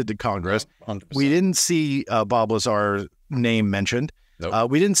submitted to Congress. 100%. We didn't see Bob Lazar's name mentioned.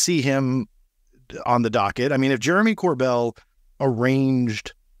 Nope. We didn't see him on the docket. I mean, if Jeremy Corbell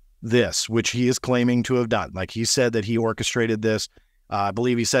arranged this, which he is claiming to have done, like he said that he orchestrated this, I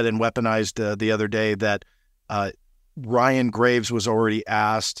believe he said in Weaponized the other day that Ryan Graves was already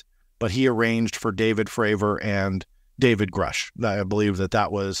asked, but he arranged for David Fravor and David Grush. I believe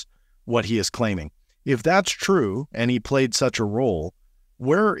that was what he is claiming. If that's true, and he played such a role,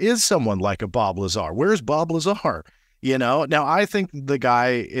 where is someone like a Bob Lazar? Where's Bob Lazar? You know, now I think the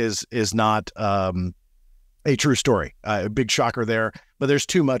guy is not a true story. A big shocker there, but there's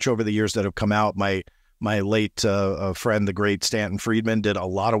too much over the years that have come out. My late friend, the great Stanton Friedman, did a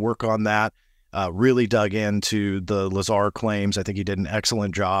lot of work on that, really dug into the Lazar claims. I think he did an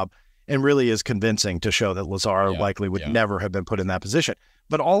excellent job, and really is convincing to show that Lazar likely would never have been put in that position.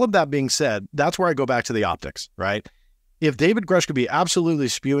 But all of that being said, that's where I go back to the optics, right? If David Grush could be absolutely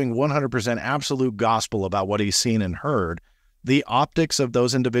spewing 100% absolute gospel about what he's seen and heard, the optics of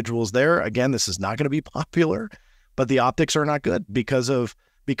those individuals there, again, this is not going to be popular, but the optics are not good because of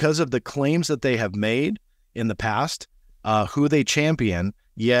the claims that they have made in the past, who they champion,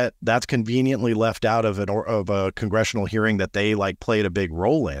 yet that's conveniently left out of a congressional hearing that they like played a big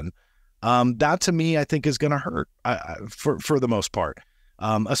role in. That to me, I think is going to hurt for the most part,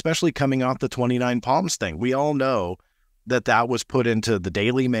 especially coming off the 29 Palms thing. We all know that was put into the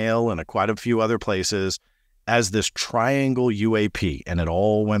Daily Mail and quite a few other places as this triangle UAP, and it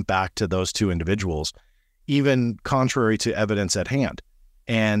all went back to those two individuals, even contrary to evidence at hand.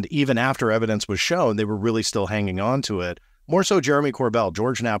 And even after evidence was shown, they were really still hanging on to it. More so Jeremy Corbell.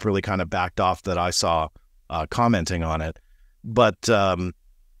 George Knapp really kind of backed off that I saw commenting on it. But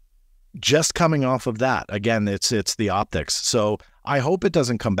just coming off of that, again, it's the optics. So I hope it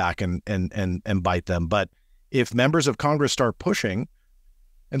doesn't come back and bite them. But if members of Congress start pushing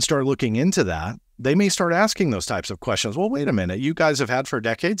and start looking into that, they may start asking those types of questions. Well, wait a minute. You guys have had for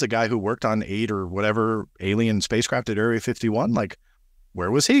decades a guy who worked on 8 or whatever alien spacecraft at Area 51. Like,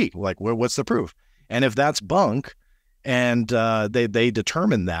 where was he? Like, what's the proof? And if that's bunk and they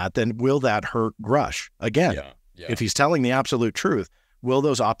determine that, then will that hurt Grush? Again, if he's telling the absolute truth, will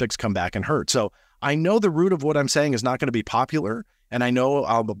those optics come back and hurt? So I know the root of what I'm saying is not going to be popular. And I know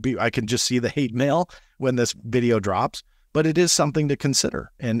I can just see the hate mail when this video drops. But it is something to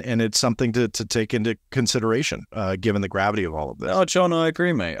consider, and it's something to take into consideration, given the gravity of all of this. Oh, John, I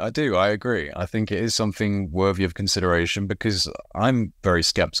agree, mate. I do. I agree. I think it is something worthy of consideration because I'm very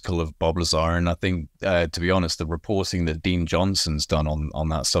skeptical of Bob Lazar, and I think, to be honest, the reporting that Dean Johnson's done on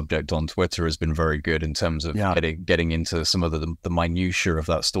that subject on Twitter has been very good in terms of getting into some of the minutiae of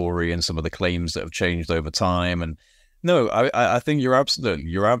that story and some of the claims that have changed over time. And no, I think you're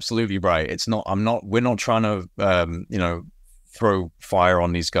absolutely right. It's not, we're not trying to, throw fire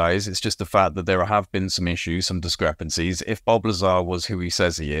on these guys. It's just the fact that there have been some issues, some discrepancies. If Bob Lazar was who he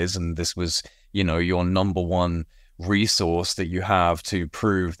says he is, and this was, your number one resource that you have to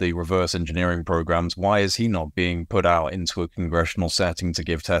prove the reverse engineering programs, why is he not being put out into a congressional setting to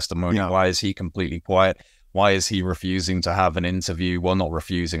give testimony? Why is he completely quiet? Why is he refusing to have an interview? Well, not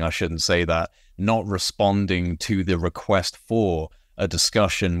refusing, I shouldn't say that. Not responding to the request for a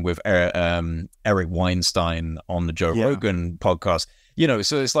discussion with Eric Weinstein on the Joe Rogan podcast.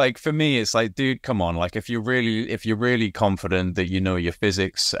 So it's like, for me, it's like, dude, come on. Like, if you're really confident that your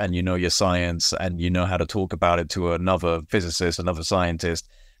physics and your science and you know how to talk about it to another physicist, another scientist,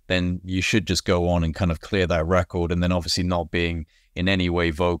 then you should just go on and kind of clear that record. And then obviously not being in any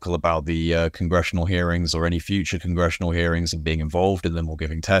way vocal about the congressional hearings or any future congressional hearings and being involved in them or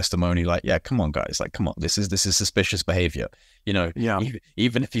giving testimony. Like, yeah, come on, guys. Like, come on. This is suspicious behavior.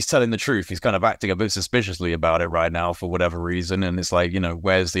 Even if he's telling the truth, he's kind of acting a bit suspiciously about it right now for whatever reason. And it's like,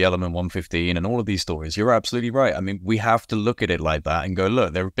 where's the element 115 and all of these stories? You're absolutely right. I mean, we have to look at it like that and go,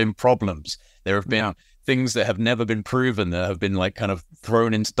 look, there have been problems. There have been things that have never been proven that have been like kind of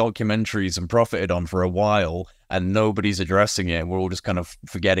thrown into documentaries and profited on for a while, and nobody's addressing it. We're all just kind of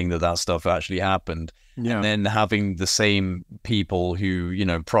forgetting that stuff actually happened. And then having the same people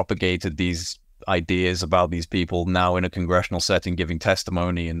who, propagated these ideas about these people now in a congressional setting giving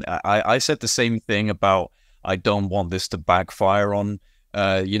testimony. And I said the same thing about, I don't want this to backfire on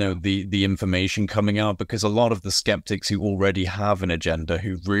the information coming out, because a lot of the skeptics who already have an agenda,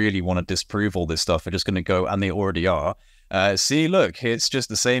 who really want to disprove all this stuff, are just going to go, and they already are, see, look, it's just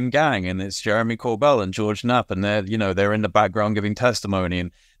the same gang, and it's Jeremy Corbell and George Knapp, and they're in the background giving testimony,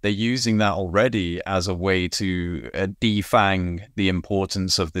 and they're using that already as a way to defang the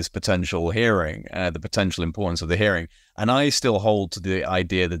importance of this potential hearing, the potential importance of the hearing. And I still hold to the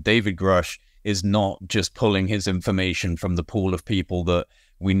idea that David Grush is not just pulling his information from the pool of people that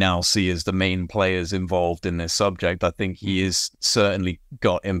we now see as the main players involved in this subject. I think he is certainly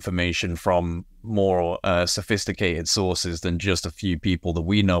got information from more sophisticated sources than just a few people that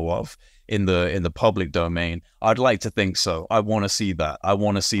we know of in the public domain. I'd like to think so. I want to see that. I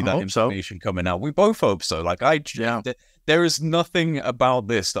want to see that information coming out. We both hope so. Like, there is nothing about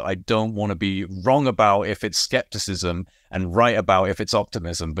this that I don't want to be wrong about if it's skepticism and right about if it's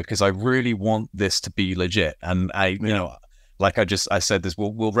optimism, because I really want this to be legit. And like I said this,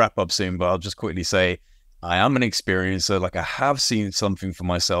 we'll wrap up soon, but I'll just quickly say, I am an experiencer. Like, I have seen something for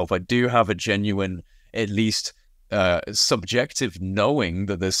myself. I do have a genuine, at least subjective knowing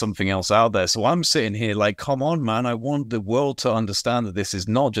that there's something else out there. So I'm sitting here like, come on, man. I want the world to understand that this is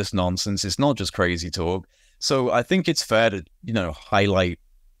not just nonsense. It's not just crazy talk. So I think it's fair to, highlight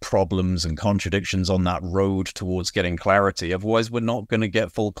problems and contradictions on that road towards getting clarity. Otherwise, we're not going to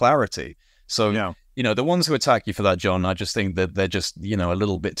get full clarity. So, the ones who attack you for that, John, I just think that they're just, a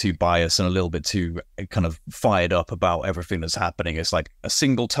little bit too biased and a little bit too kind of fired up about everything that's happening. It's like a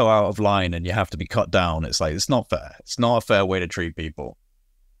single toe out of line and you have to be cut down. It's like, it's not fair. It's not a fair way to treat people.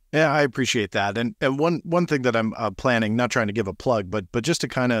 Yeah, I appreciate that. And one thing that I'm planning, not trying to give a plug, but just to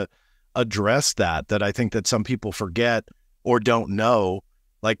kind of address that I think that some people forget or don't know,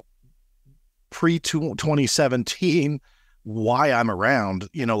 like pre-2017, why I'm around,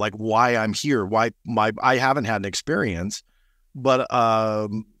 like why I'm here, I haven't had an experience, but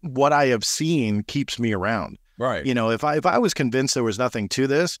what I have seen keeps me around. Right. If I was convinced there was nothing to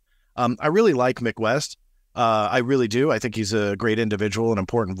this, I really like Mick West. I really do. I think he's a great individual, an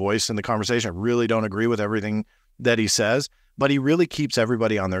important voice in the conversation. I really don't agree with everything that he says, but he really keeps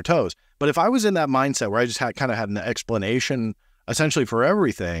everybody on their toes. But if I was in that mindset where I just kind of had an explanation essentially for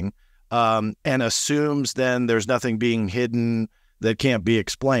everything, and assumes then there's nothing being hidden that can't be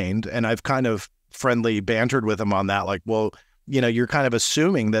explained, and I've kind of friendly bantered with him on that, like, well, you're kind of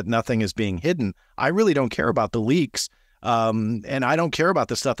assuming that nothing is being hidden. I really don't care about the leaks, and I don't care about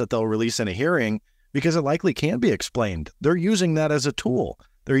the stuff that they'll release in a hearing, because it likely can be explained. They're using that as a tool.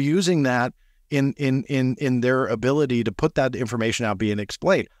 They're using that in their ability to put that information out being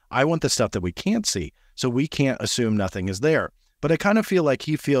explained. I want the stuff that we can't see, so we can't assume nothing is there. But I kind of feel like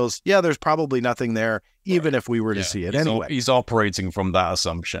he feels, yeah, there's probably nothing there, even if we were to see it anyway. He's operating from that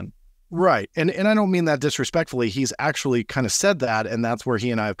assumption. Right. And I don't mean that disrespectfully. He's actually kind of said that, and that's where he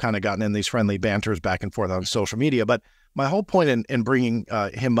and I have kind of gotten in these friendly banters back and forth on social media. But my whole point in bringing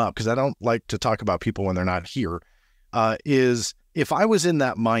him up, because I don't like to talk about people when they're not here, is if I was in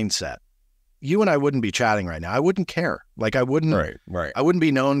that mindset, you and I wouldn't be chatting right now. I wouldn't care. Like, I wouldn't, right. I wouldn't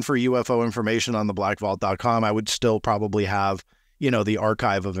be known for UFO information on the blackvault.com. I would still probably have, the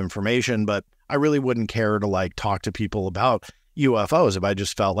archive of information, but I really wouldn't care to like talk to people about UFOs if I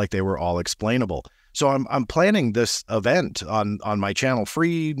just felt like they were all explainable. So I'm planning this event on my channel,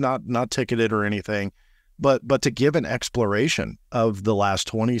 free, not ticketed or anything, but to give an exploration of the last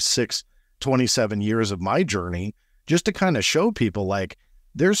 26, 27 years of my journey, just to kind of show people like,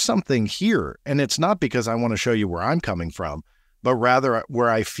 there's something here. And it's not because I want to show you where I'm coming from, but rather where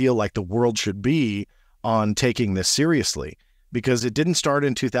I feel like the world should be on taking this seriously, because it didn't start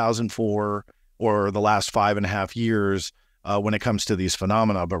in 2004 or the last 5.5 years when it comes to these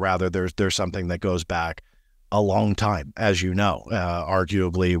phenomena, but rather there's something that goes back a long time, as you know,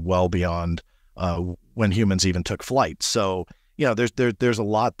 arguably well beyond when humans even took flight. So, there's a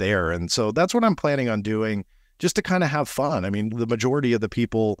lot there. And so that's what I'm planning on doing, just to kind of have fun. I mean, the majority of the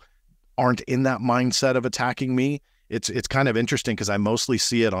people aren't in that mindset of attacking me. It's kind of interesting because I mostly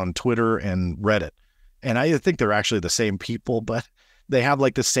see it on Twitter and Reddit. And I think they're actually the same people, but they have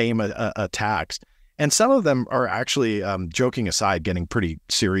like the same attacks. And some of them are actually, joking aside, getting pretty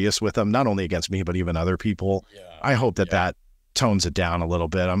serious with them, not only against me, but even other people. Yeah, I hope that tones it down a little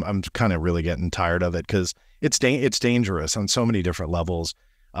bit. I'm kind of really getting tired of it, because it's dangerous on so many different levels.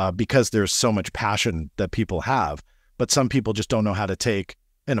 Because there's so much passion that people have, but some people just don't know how to take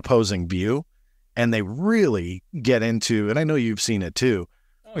an opposing view, and they really get into, and I know you've seen it too,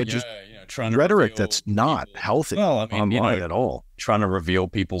 trying to rhetoric that's not healthy online at all. Trying to reveal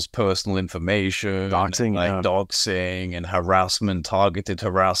people's personal information, doxing and harassment, targeted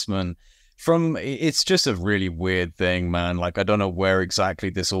harassment. It's just a really weird thing, man. Like, I don't know where exactly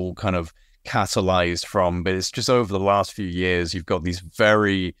this all kind of catalyzed from, but it's just over the last few years, you've got these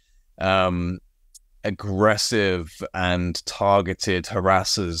very aggressive and targeted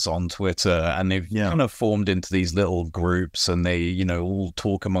harassers on Twitter, and they've kind of formed into these little groups, and they, all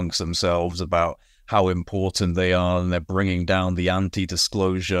talk amongst themselves about how important they are, and they're bringing down the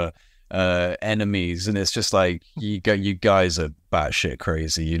anti-disclosure enemies. And it's just like, you guys are batshit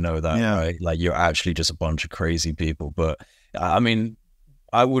crazy, that, right? Like, you're actually just a bunch of crazy people. But I mean,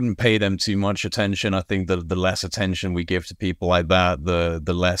 I wouldn't pay them too much attention. I think that the less attention we give to people like that,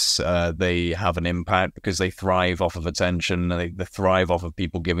 the less they have an impact, because they thrive off of attention. They thrive off of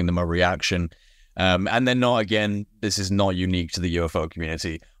people giving them a reaction. And they're not, again, this is not unique to the UFO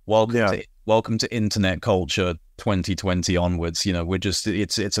community. Welcome to internet culture 2020 onwards. We're just,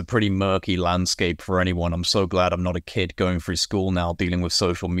 it's a pretty murky landscape for anyone. I'm so glad I'm not a kid going through school now, dealing with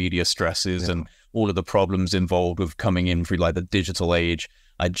social media stresses and all of the problems involved with coming in through like the digital age.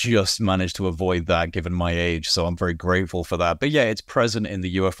 I just managed to avoid that given my age, so I'm very grateful for that. But yeah, it's present in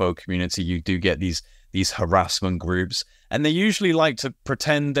the UFO community. You do get these harassment groups, and they usually like to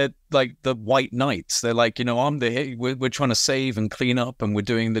pretend that like the white knights. They're like, we're trying to save and clean up, and we're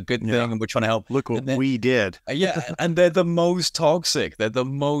doing the good thing, and we're trying to help. Look what we did. And they're the most toxic. They're the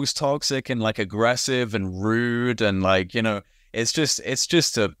most toxic and like aggressive and rude, and like, it's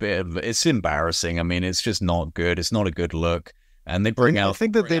just a bit of, it's embarrassing. I mean, it's just not good. It's not a good look. And they bring out. I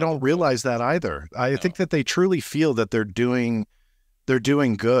think that they don't realize that either. I think that they truly feel that they're doing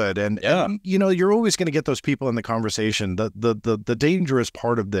good. And you're always going to get those people in the conversation. The dangerous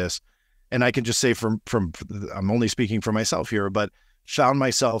part of this, and I can just say from I'm only speaking for myself here, but found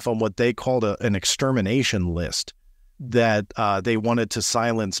myself on what they called an extermination list, that they wanted to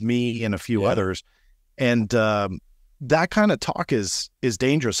silence me and a few others. And that kind of talk is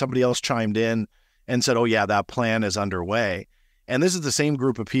dangerous. Somebody else chimed in and said, oh yeah, that plan is underway. And this is the same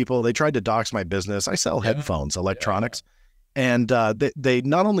group of people. They tried to dox my business. I sell headphones, electronics. And they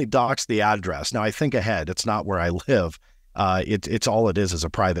not only doxed the address. Now I think ahead, it's not where I live. It's all it is a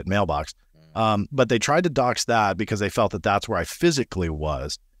private mailbox. But they tried to dox that because they felt that that's where I physically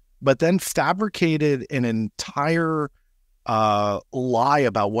was, but then fabricated an entire lie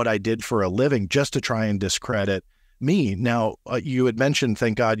about what I did for a living just to try and discredit me. Now, you had mentioned,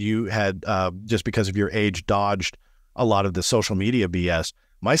 thank God you had, just because of your age, dodged a lot of the social media BS.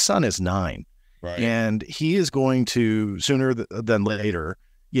 My son is 9. Right. And he is going to, sooner than later,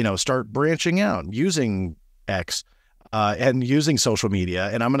 start branching out, using X and using social media.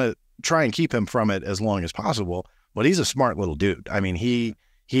 And I'm going to try and keep him from it as long as possible. But he's a smart little dude. I mean, he's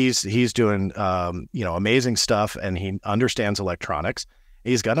doing, amazing stuff, and he understands electronics.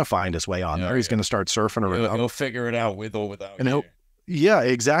 He's going to find his way on there. He's going to start surfing around. He'll figure it out with or without you. Yeah,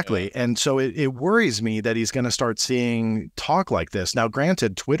 exactly. Yeah. And so it worries me that he's going to start seeing talk like this. Now,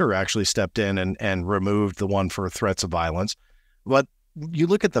 granted, Twitter actually stepped in and removed the one for threats of violence. But you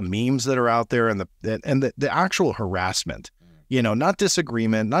look at the memes that are out there and the actual harassment, not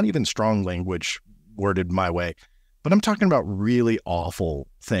disagreement, not even strong language worded my way, but I'm talking about really awful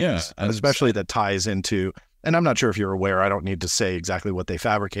things, yeah, and especially that ties into, and I'm not sure if you're aware, I don't need to say exactly what they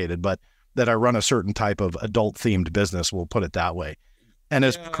fabricated, but that I run a certain type of adult themed business, we'll put it that way. And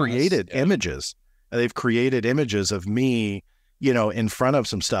has created images. They've created images of me, in front of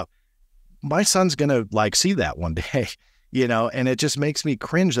some stuff. My son's going to see that one day, and it just makes me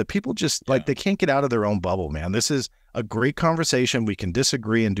cringe that people just they can't get out of their own bubble, man. This is a great conversation. We can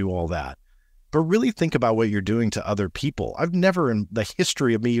disagree and do all that, but really think about what you're doing to other people. I've never in the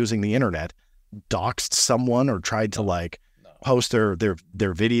history of me using the internet doxed someone or tried to post their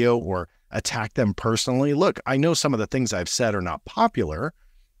video or attack them personally. Look, I know some of the things I've said are not popular,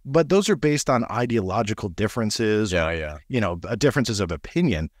 but those are based on ideological differences, differences of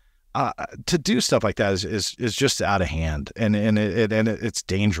opinion. To do stuff like that is just out of hand, and it's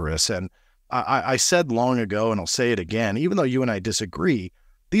dangerous. And I said long ago, and I'll say it again, even though you and I disagree,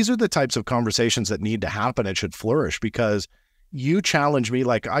 these are the types of conversations that need to happen and should flourish, because you challenge me.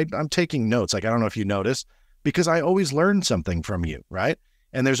 I'm taking notes. I don't know if you notice, because I always learn something from you, right?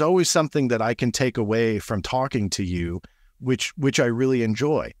 And there's always something that I can take away from talking to you, which I really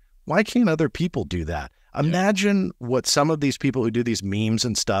enjoy. Why can't other people do that? Imagine what some of these people who do these memes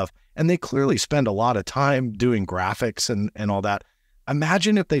and stuff, and they clearly spend a lot of time doing graphics and all that.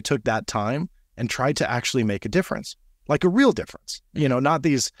 Imagine if they took that time and tried to actually make a difference, like a real difference, not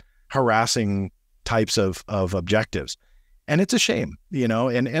these harassing types of objectives. And it's a shame,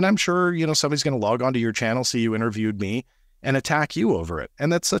 and I'm sure, somebody's going to log onto your channel, see you interviewed me, and attack you over it.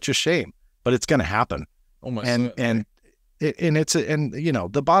 And that's such a shame, but it's going to happen. The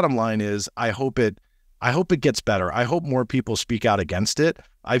bottom line is, I hope it gets better. I hope more people speak out against it.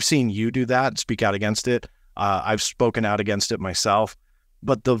 I've seen you do that, speak out against it. I've spoken out against it myself,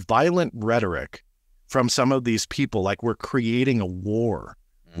 but the violent rhetoric from some of these people, like we're creating a war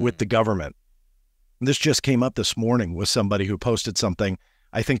with the government. This just came up this morning with somebody who posted something.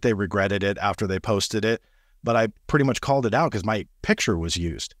 I think they regretted it after they posted it, but I pretty much called it out because my picture was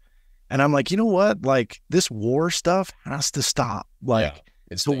used. And I'm like, you know what? This war stuff has to stop.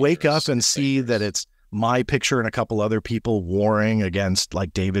 It's to wake up and see that it's my picture and a couple other people warring against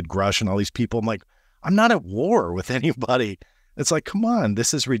David Grush and all these people. I'm like, I'm not at war with anybody. It's like, come on,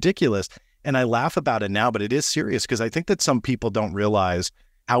 this is ridiculous. And I laugh about it now, but it is serious, because I think that some people don't realize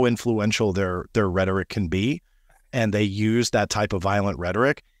how influential their rhetoric can be. And they use that type of violent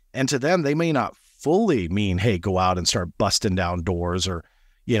rhetoric. And to them, they may not fully mean, hey, go out and start busting down doors or,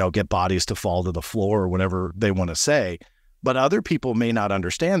 get bodies to fall to the floor or whatever they want to say. But other people may not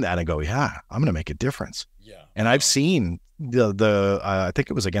understand that and go, yeah, I'm going to make a difference. Yeah. And I've seen I think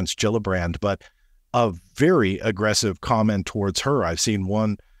it was against Gillibrand, but a very aggressive comment towards her. I've seen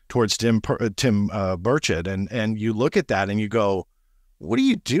one towards Tim Burchett. And you look at that and you go, what are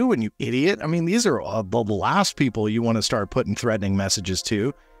you doing, you idiot? I mean, these are the last people you want to start putting threatening messages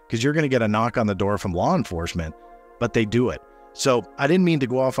to, because you're going to get a knock on the door from law enforcement, but they do it. So I didn't mean to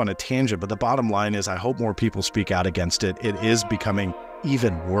go off on a tangent, but the bottom line is I hope more people speak out against it. It is becoming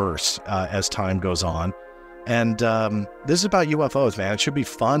even worse as time goes on. And this is about UFOs, man. It should be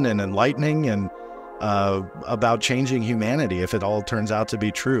fun and enlightening and about changing humanity if it all turns out to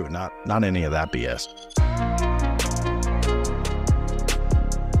be true, not any of that BS.